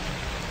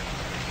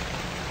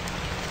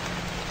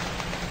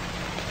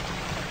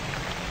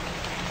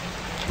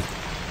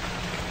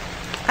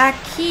 A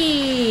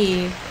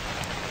key!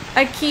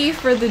 A key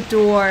for the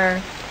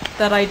door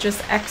that I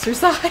just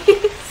exercised.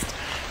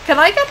 Can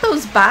I get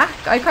those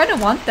back? I kind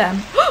of want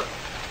them.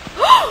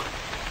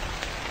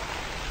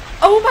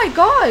 Oh my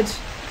god!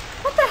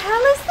 What the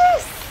hell is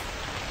this?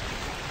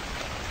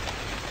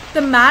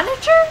 The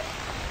manager?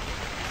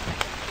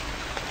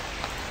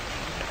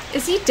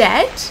 Is he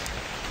dead?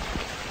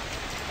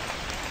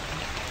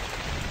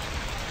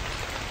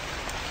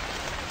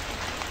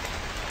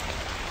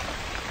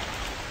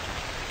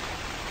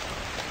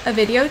 A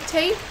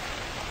videotape?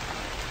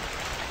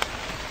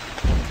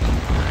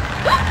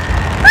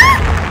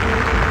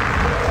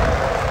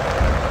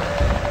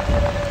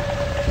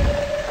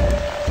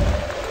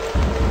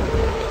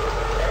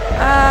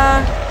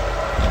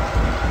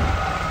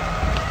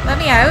 Let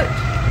me out.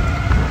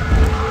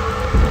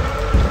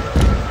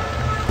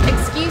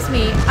 Excuse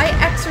me, I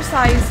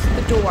exercised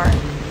the door.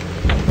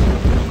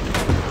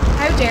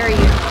 How dare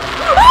you?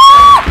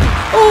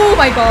 Oh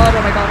my god,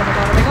 oh my god, oh my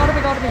god, oh my god, oh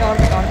my god, oh my god,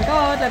 oh my god, oh my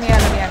god, let me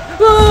out, let me out.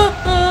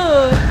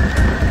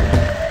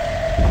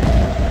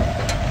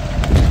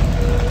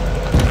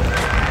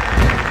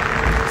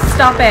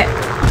 Stop it.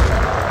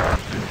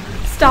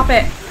 Stop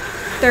it.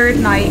 Third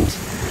night.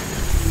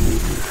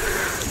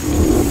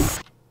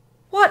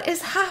 What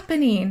is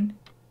happening?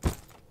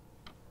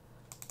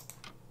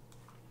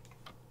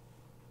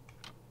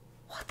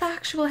 What the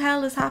actual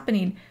hell is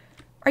happening?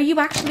 Are you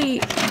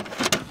actually...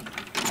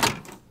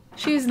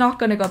 She's not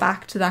going to go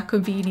back to that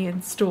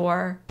convenience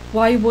store.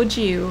 Why would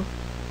you?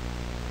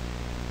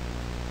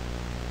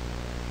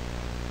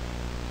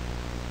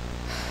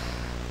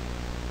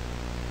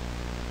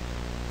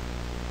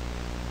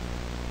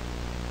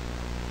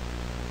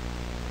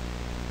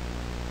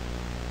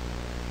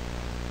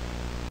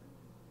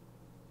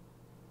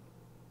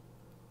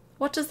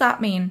 What does that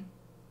mean?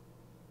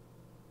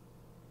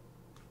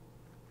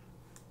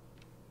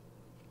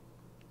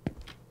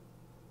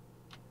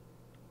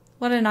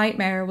 What a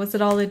nightmare. Was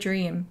it all a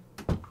dream?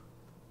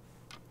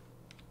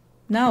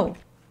 No.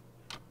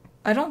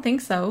 I don't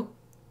think so.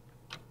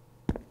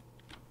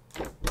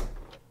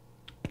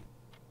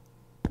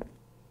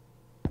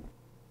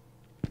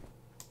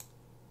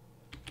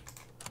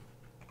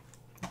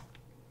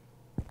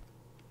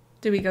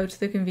 Do we go to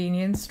the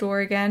convenience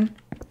store again?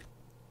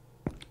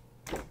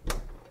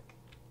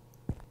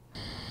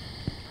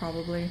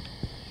 Probably.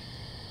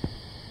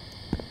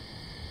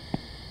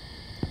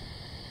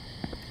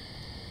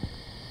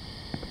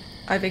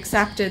 I've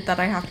accepted that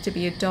I have to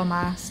be a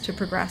dumbass to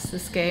progress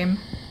this game.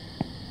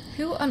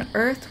 Who on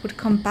earth would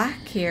come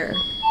back here?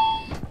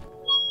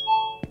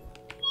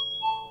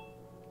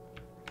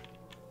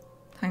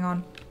 Hang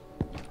on.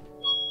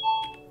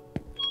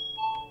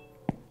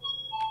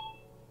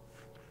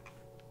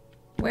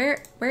 Where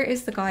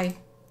is the guy?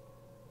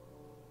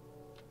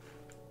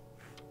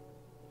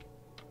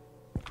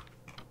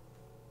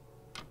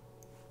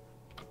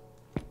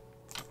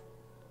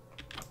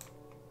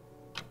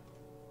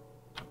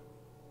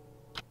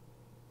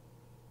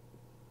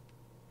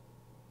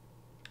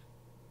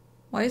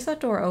 Why is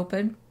that door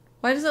open?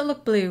 Why does it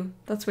look blue?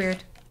 That's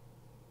weird.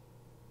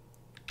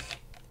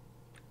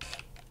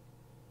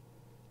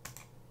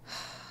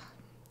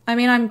 I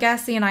mean, I'm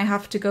guessing I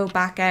have to go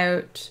back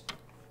out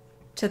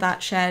to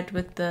that shed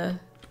with the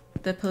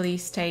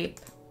police tape.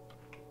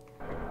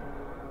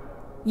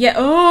 Yeah.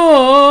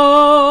 Oh!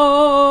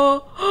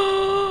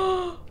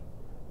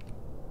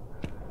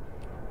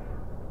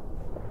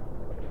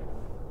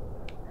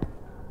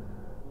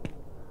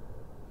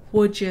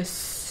 Would you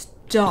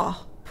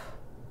stop?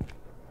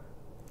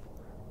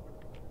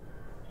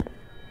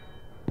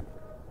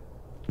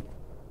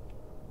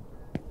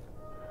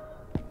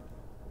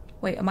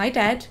 Wait, am I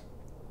dead?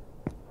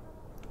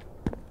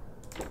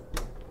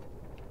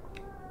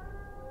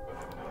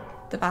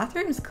 The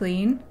bathroom's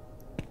clean.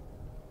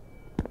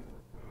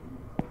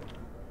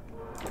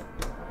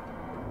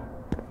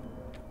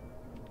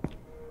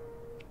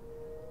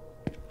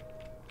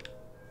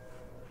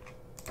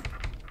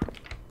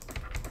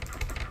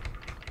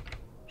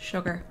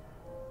 Sugar.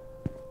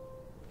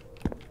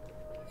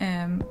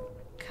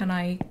 Can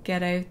I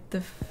get out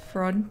the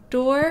front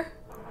door?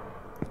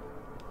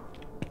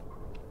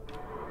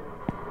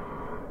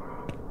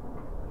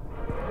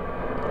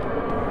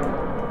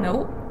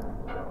 No.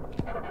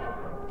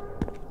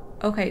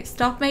 Okay,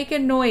 stop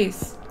making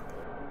noise.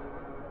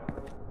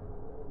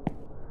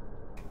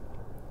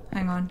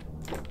 Hang on.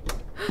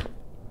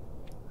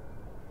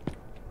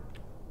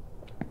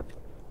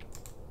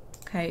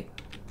 Okay,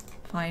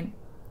 fine.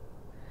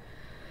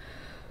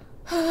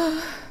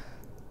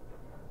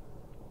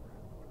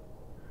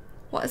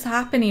 What is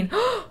happening?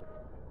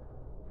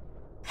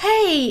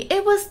 Hey,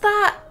 it was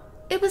that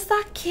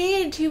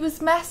kid who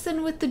was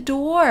messing with the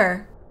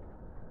door.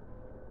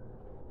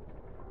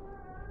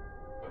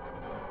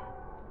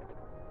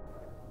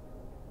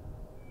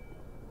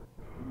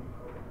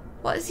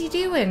 What is he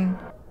doing?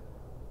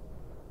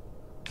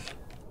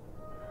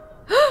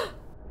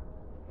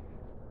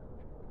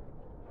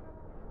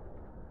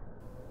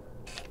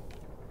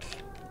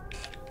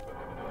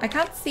 I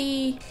can't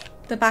see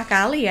the back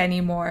alley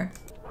anymore.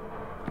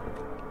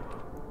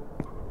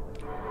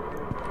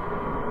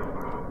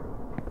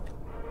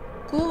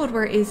 God,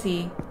 where is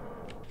he?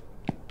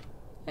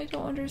 I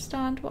don't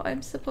understand what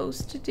I'm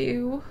supposed to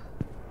do.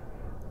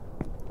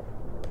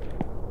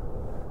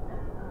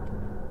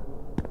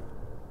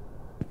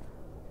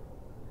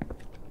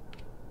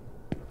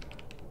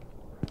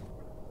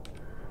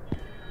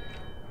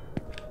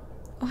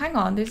 Oh, hang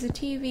on, there's a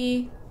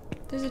TV.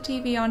 There's a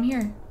TV on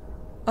here.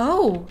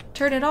 Oh,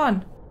 turn it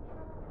on.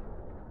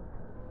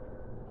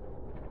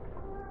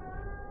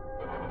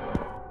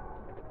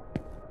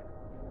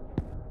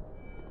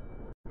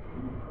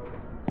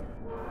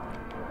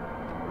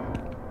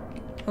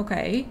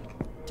 Okay,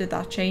 did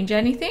that change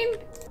anything?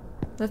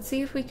 Let's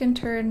see if we can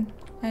turn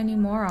any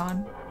more on.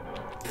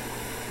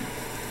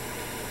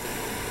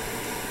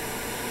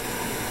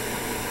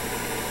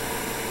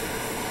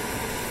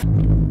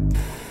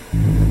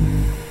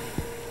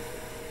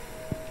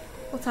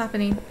 What's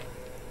happening?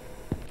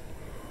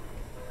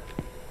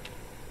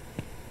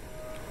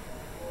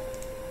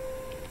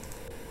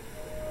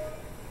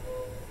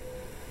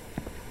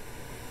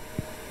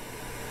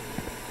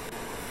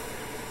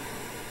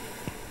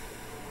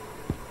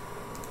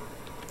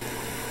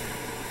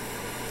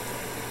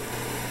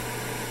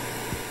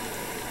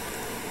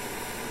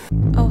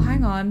 Oh,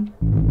 hang on.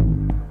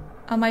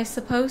 Am I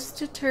supposed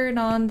to turn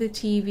on the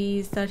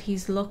TVs that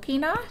he's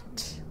looking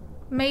at?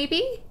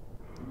 Maybe?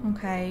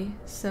 Okay,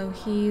 so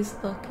he's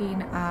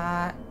looking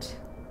at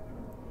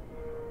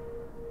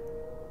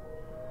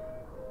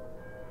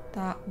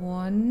that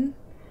one.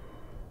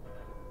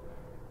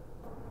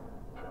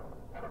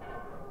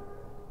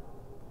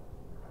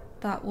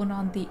 That one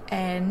on the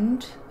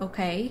end.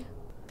 Okay.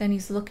 Then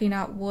he's looking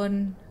at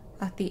one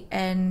at the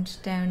end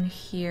down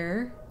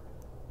here.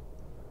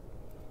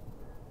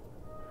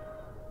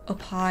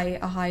 Up high,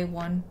 a high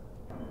one.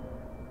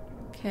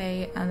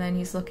 Okay, and then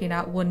he's looking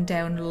at one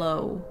down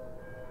low.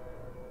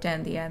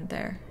 Down the end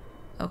there.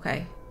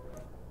 Okay.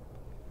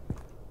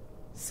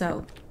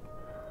 So,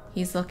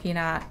 he's looking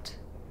at...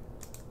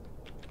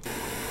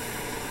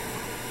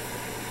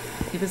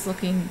 He was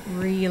looking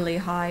really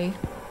high.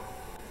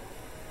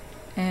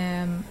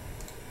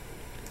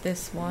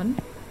 This one.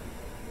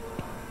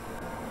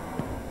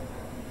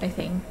 I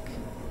think.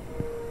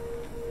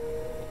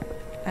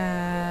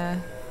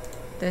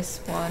 This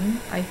one,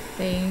 I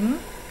think.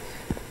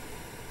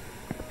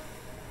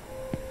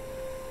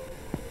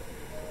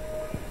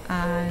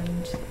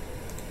 And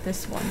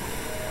this one,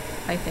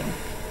 I think.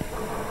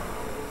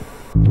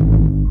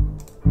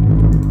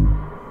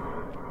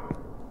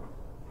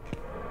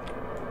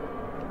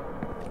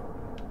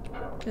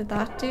 Did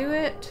that do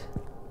it?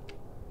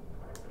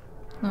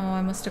 No,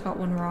 I must have got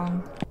one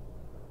wrong.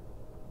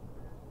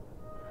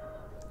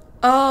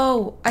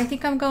 Oh, I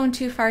think I'm going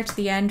too far to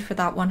the end for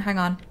that one. Hang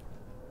on.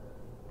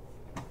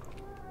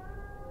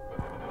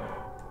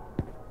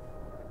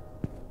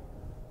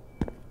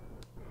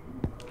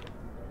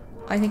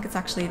 I think it's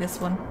actually this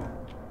one.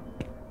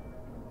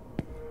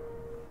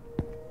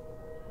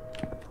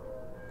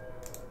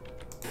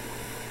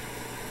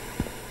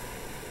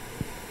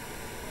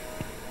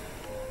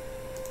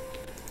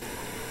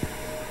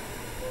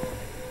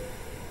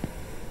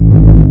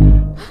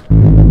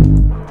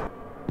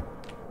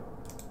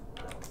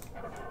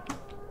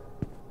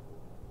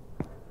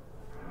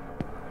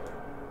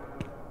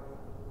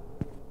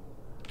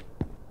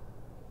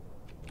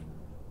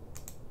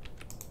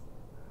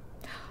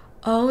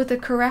 Oh, the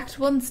correct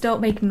ones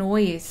don't make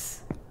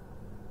noise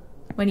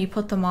when you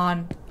put them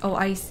on. Oh,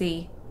 I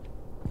see.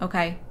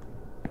 Okay.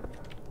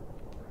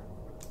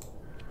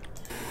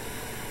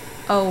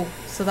 Oh,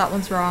 so that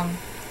one's wrong.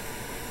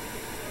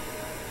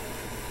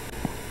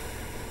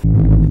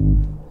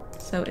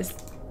 So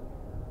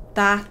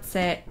that's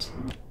it.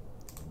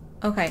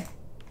 Okay.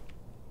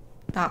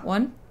 That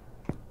one.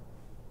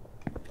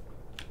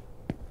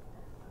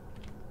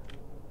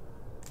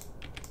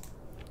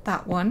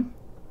 That one.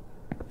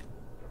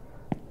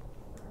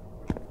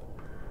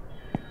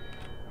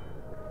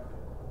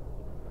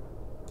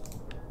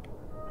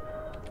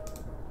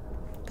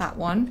 That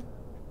one.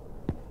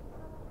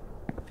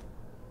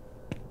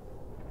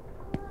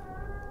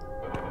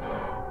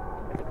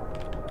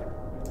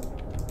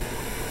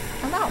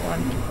 And that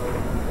one.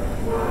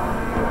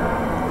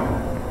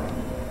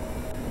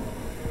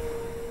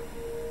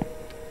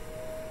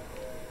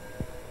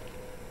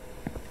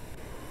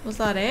 Was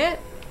that it?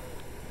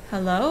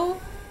 Hello?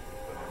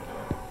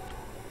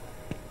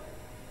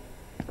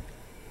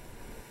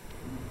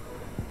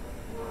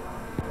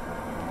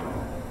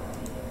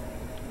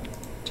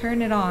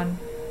 Turn it on.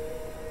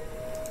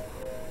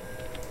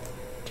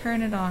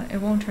 Turn it on.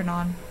 It won't turn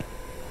on.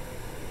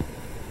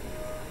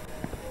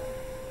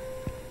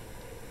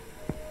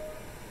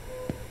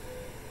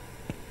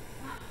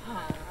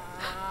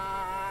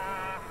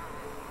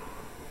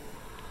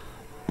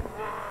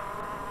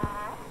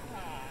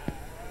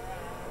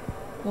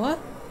 What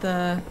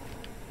the?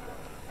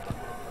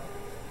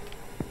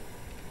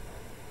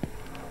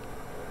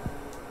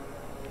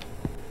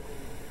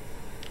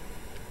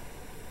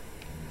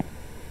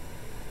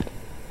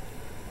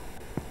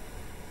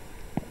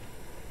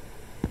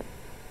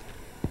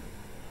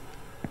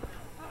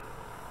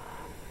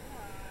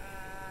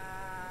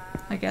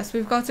 I guess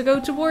we've got to go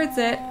towards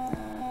it.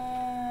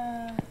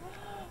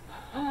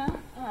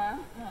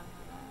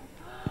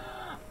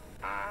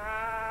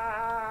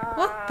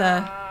 What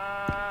the?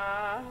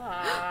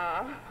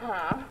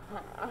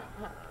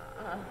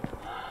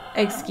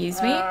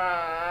 Excuse me?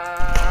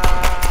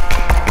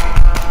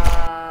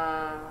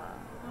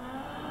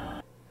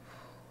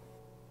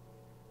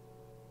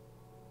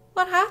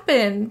 What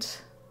happened?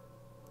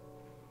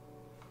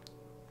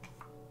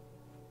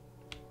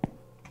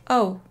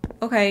 Oh,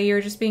 okay,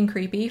 you're just being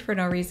creepy for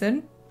no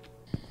reason.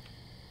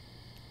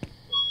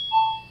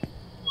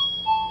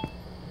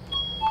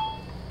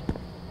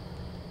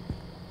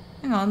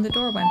 Hang on, the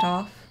door went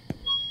off.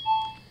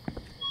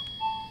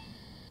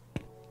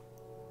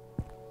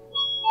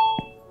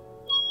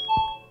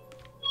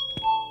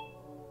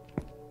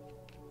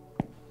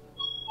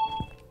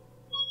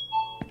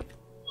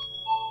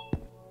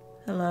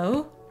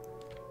 Hello?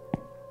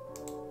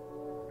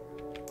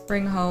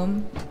 Bring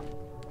home.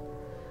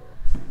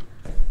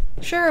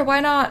 Sure, why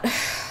not?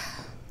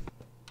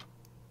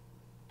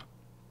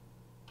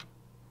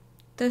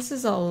 This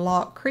is a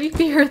lot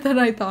creepier than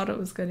I thought it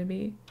was going to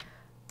be.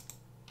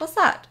 What's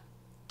that?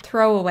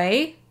 Throw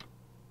away?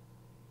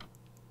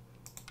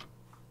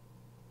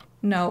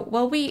 No,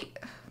 well we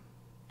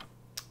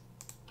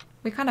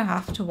kind of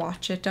have to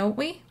watch it, don't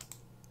we?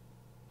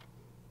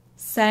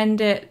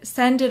 Send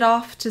it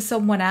off to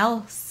someone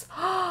else.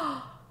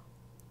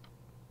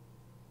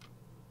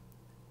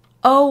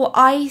 Oh,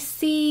 I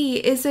see.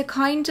 Is it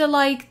kind of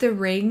like The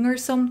Ring or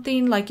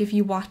something? Like if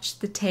you watch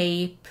the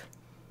tape,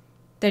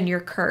 then you're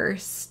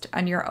cursed,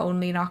 and you're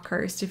only not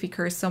cursed if you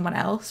curse someone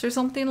else or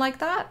something like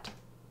that?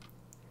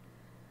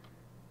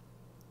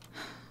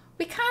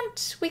 We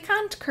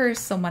can't curse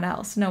someone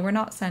else. No, we're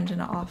not sending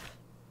it off.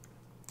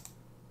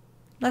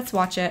 Let's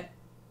watch it.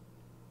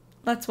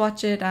 Let's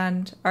watch it,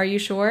 and are you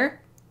sure?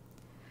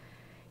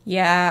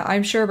 Yeah,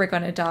 I'm sure we're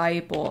gonna die,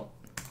 but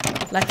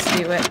let's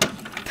do it.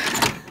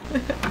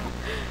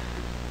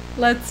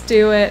 Let's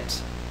do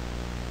it.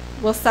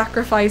 We'll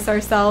sacrifice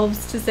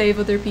ourselves to save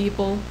other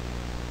people.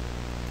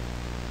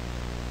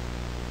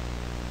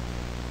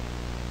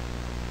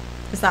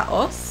 Is that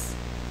us?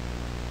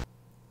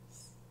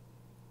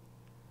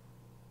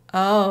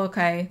 Oh,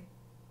 okay.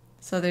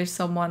 So there's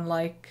someone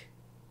like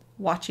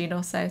watching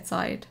us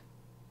outside.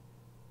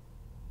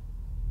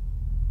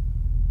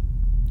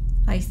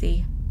 I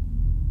see.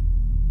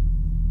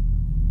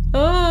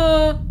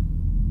 Oh!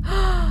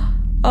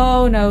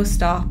 Oh no,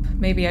 stop.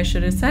 Maybe I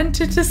should have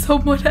sent it to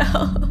someone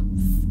else.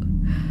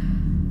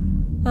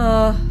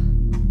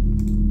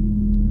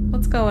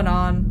 What's going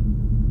on?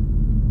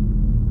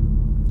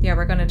 Yeah,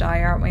 we're gonna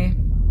die, aren't we?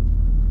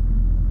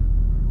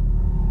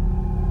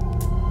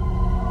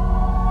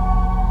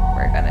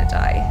 We're gonna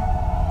die.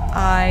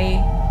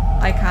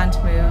 I can't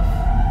move.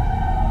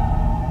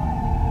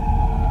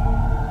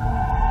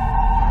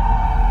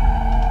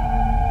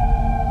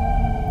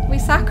 We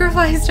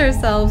sacrificed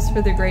ourselves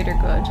for the greater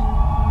good.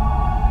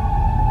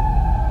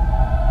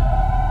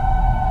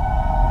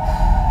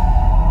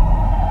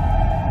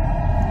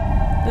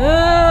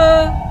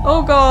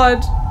 Oh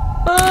god.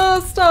 Oh,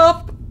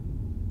 stop.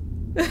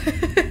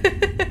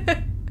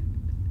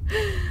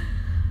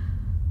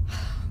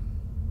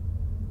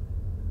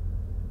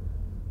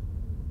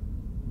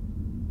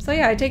 So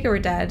yeah, I take it we're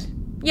dead.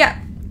 Yeah.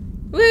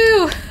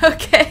 Woo!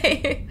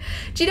 Okay.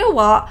 Do you know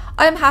what?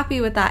 I'm happy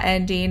with that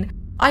ending.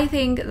 I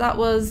think that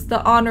was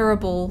the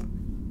honourable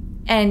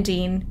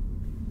ending.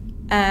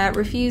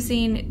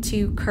 Refusing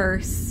to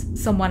curse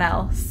someone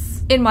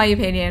else, in my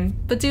opinion.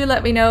 But do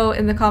let me know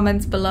in the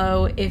comments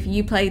below if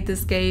you played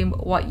this game,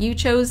 what you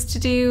chose to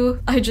do.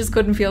 I just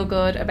couldn't feel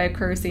good about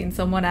cursing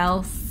someone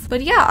else.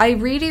 But yeah, I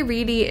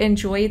really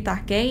enjoyed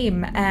that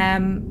game.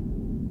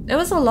 It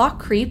was a lot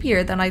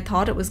creepier than I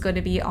thought it was going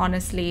to be,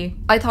 honestly.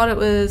 I thought it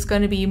was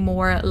going to be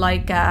more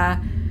like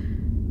a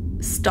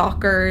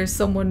stalker,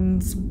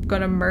 someone's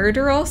gonna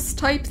murder us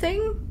type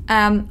thing.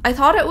 I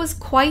thought it was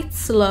quite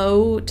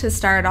slow to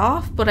start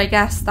off, but I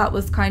guess that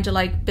was kind of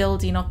like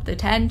building up the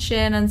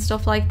tension and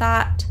stuff like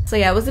that. So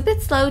yeah, it was a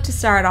bit slow to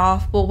start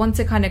off, but once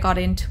it kind of got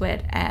into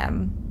it,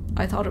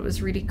 I thought it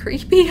was really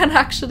creepy and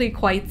actually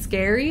quite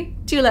scary.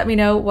 Do let me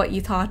know what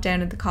you thought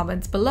down in the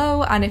comments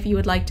below, and if you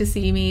would like to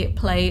see me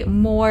play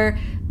more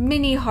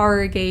mini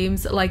horror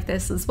games like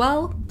this as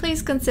well.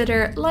 Please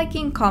consider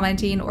liking,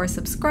 commenting, or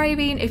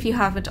subscribing if you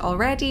haven't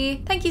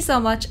already. Thank you so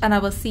much, and I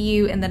will see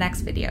you in the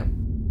next video.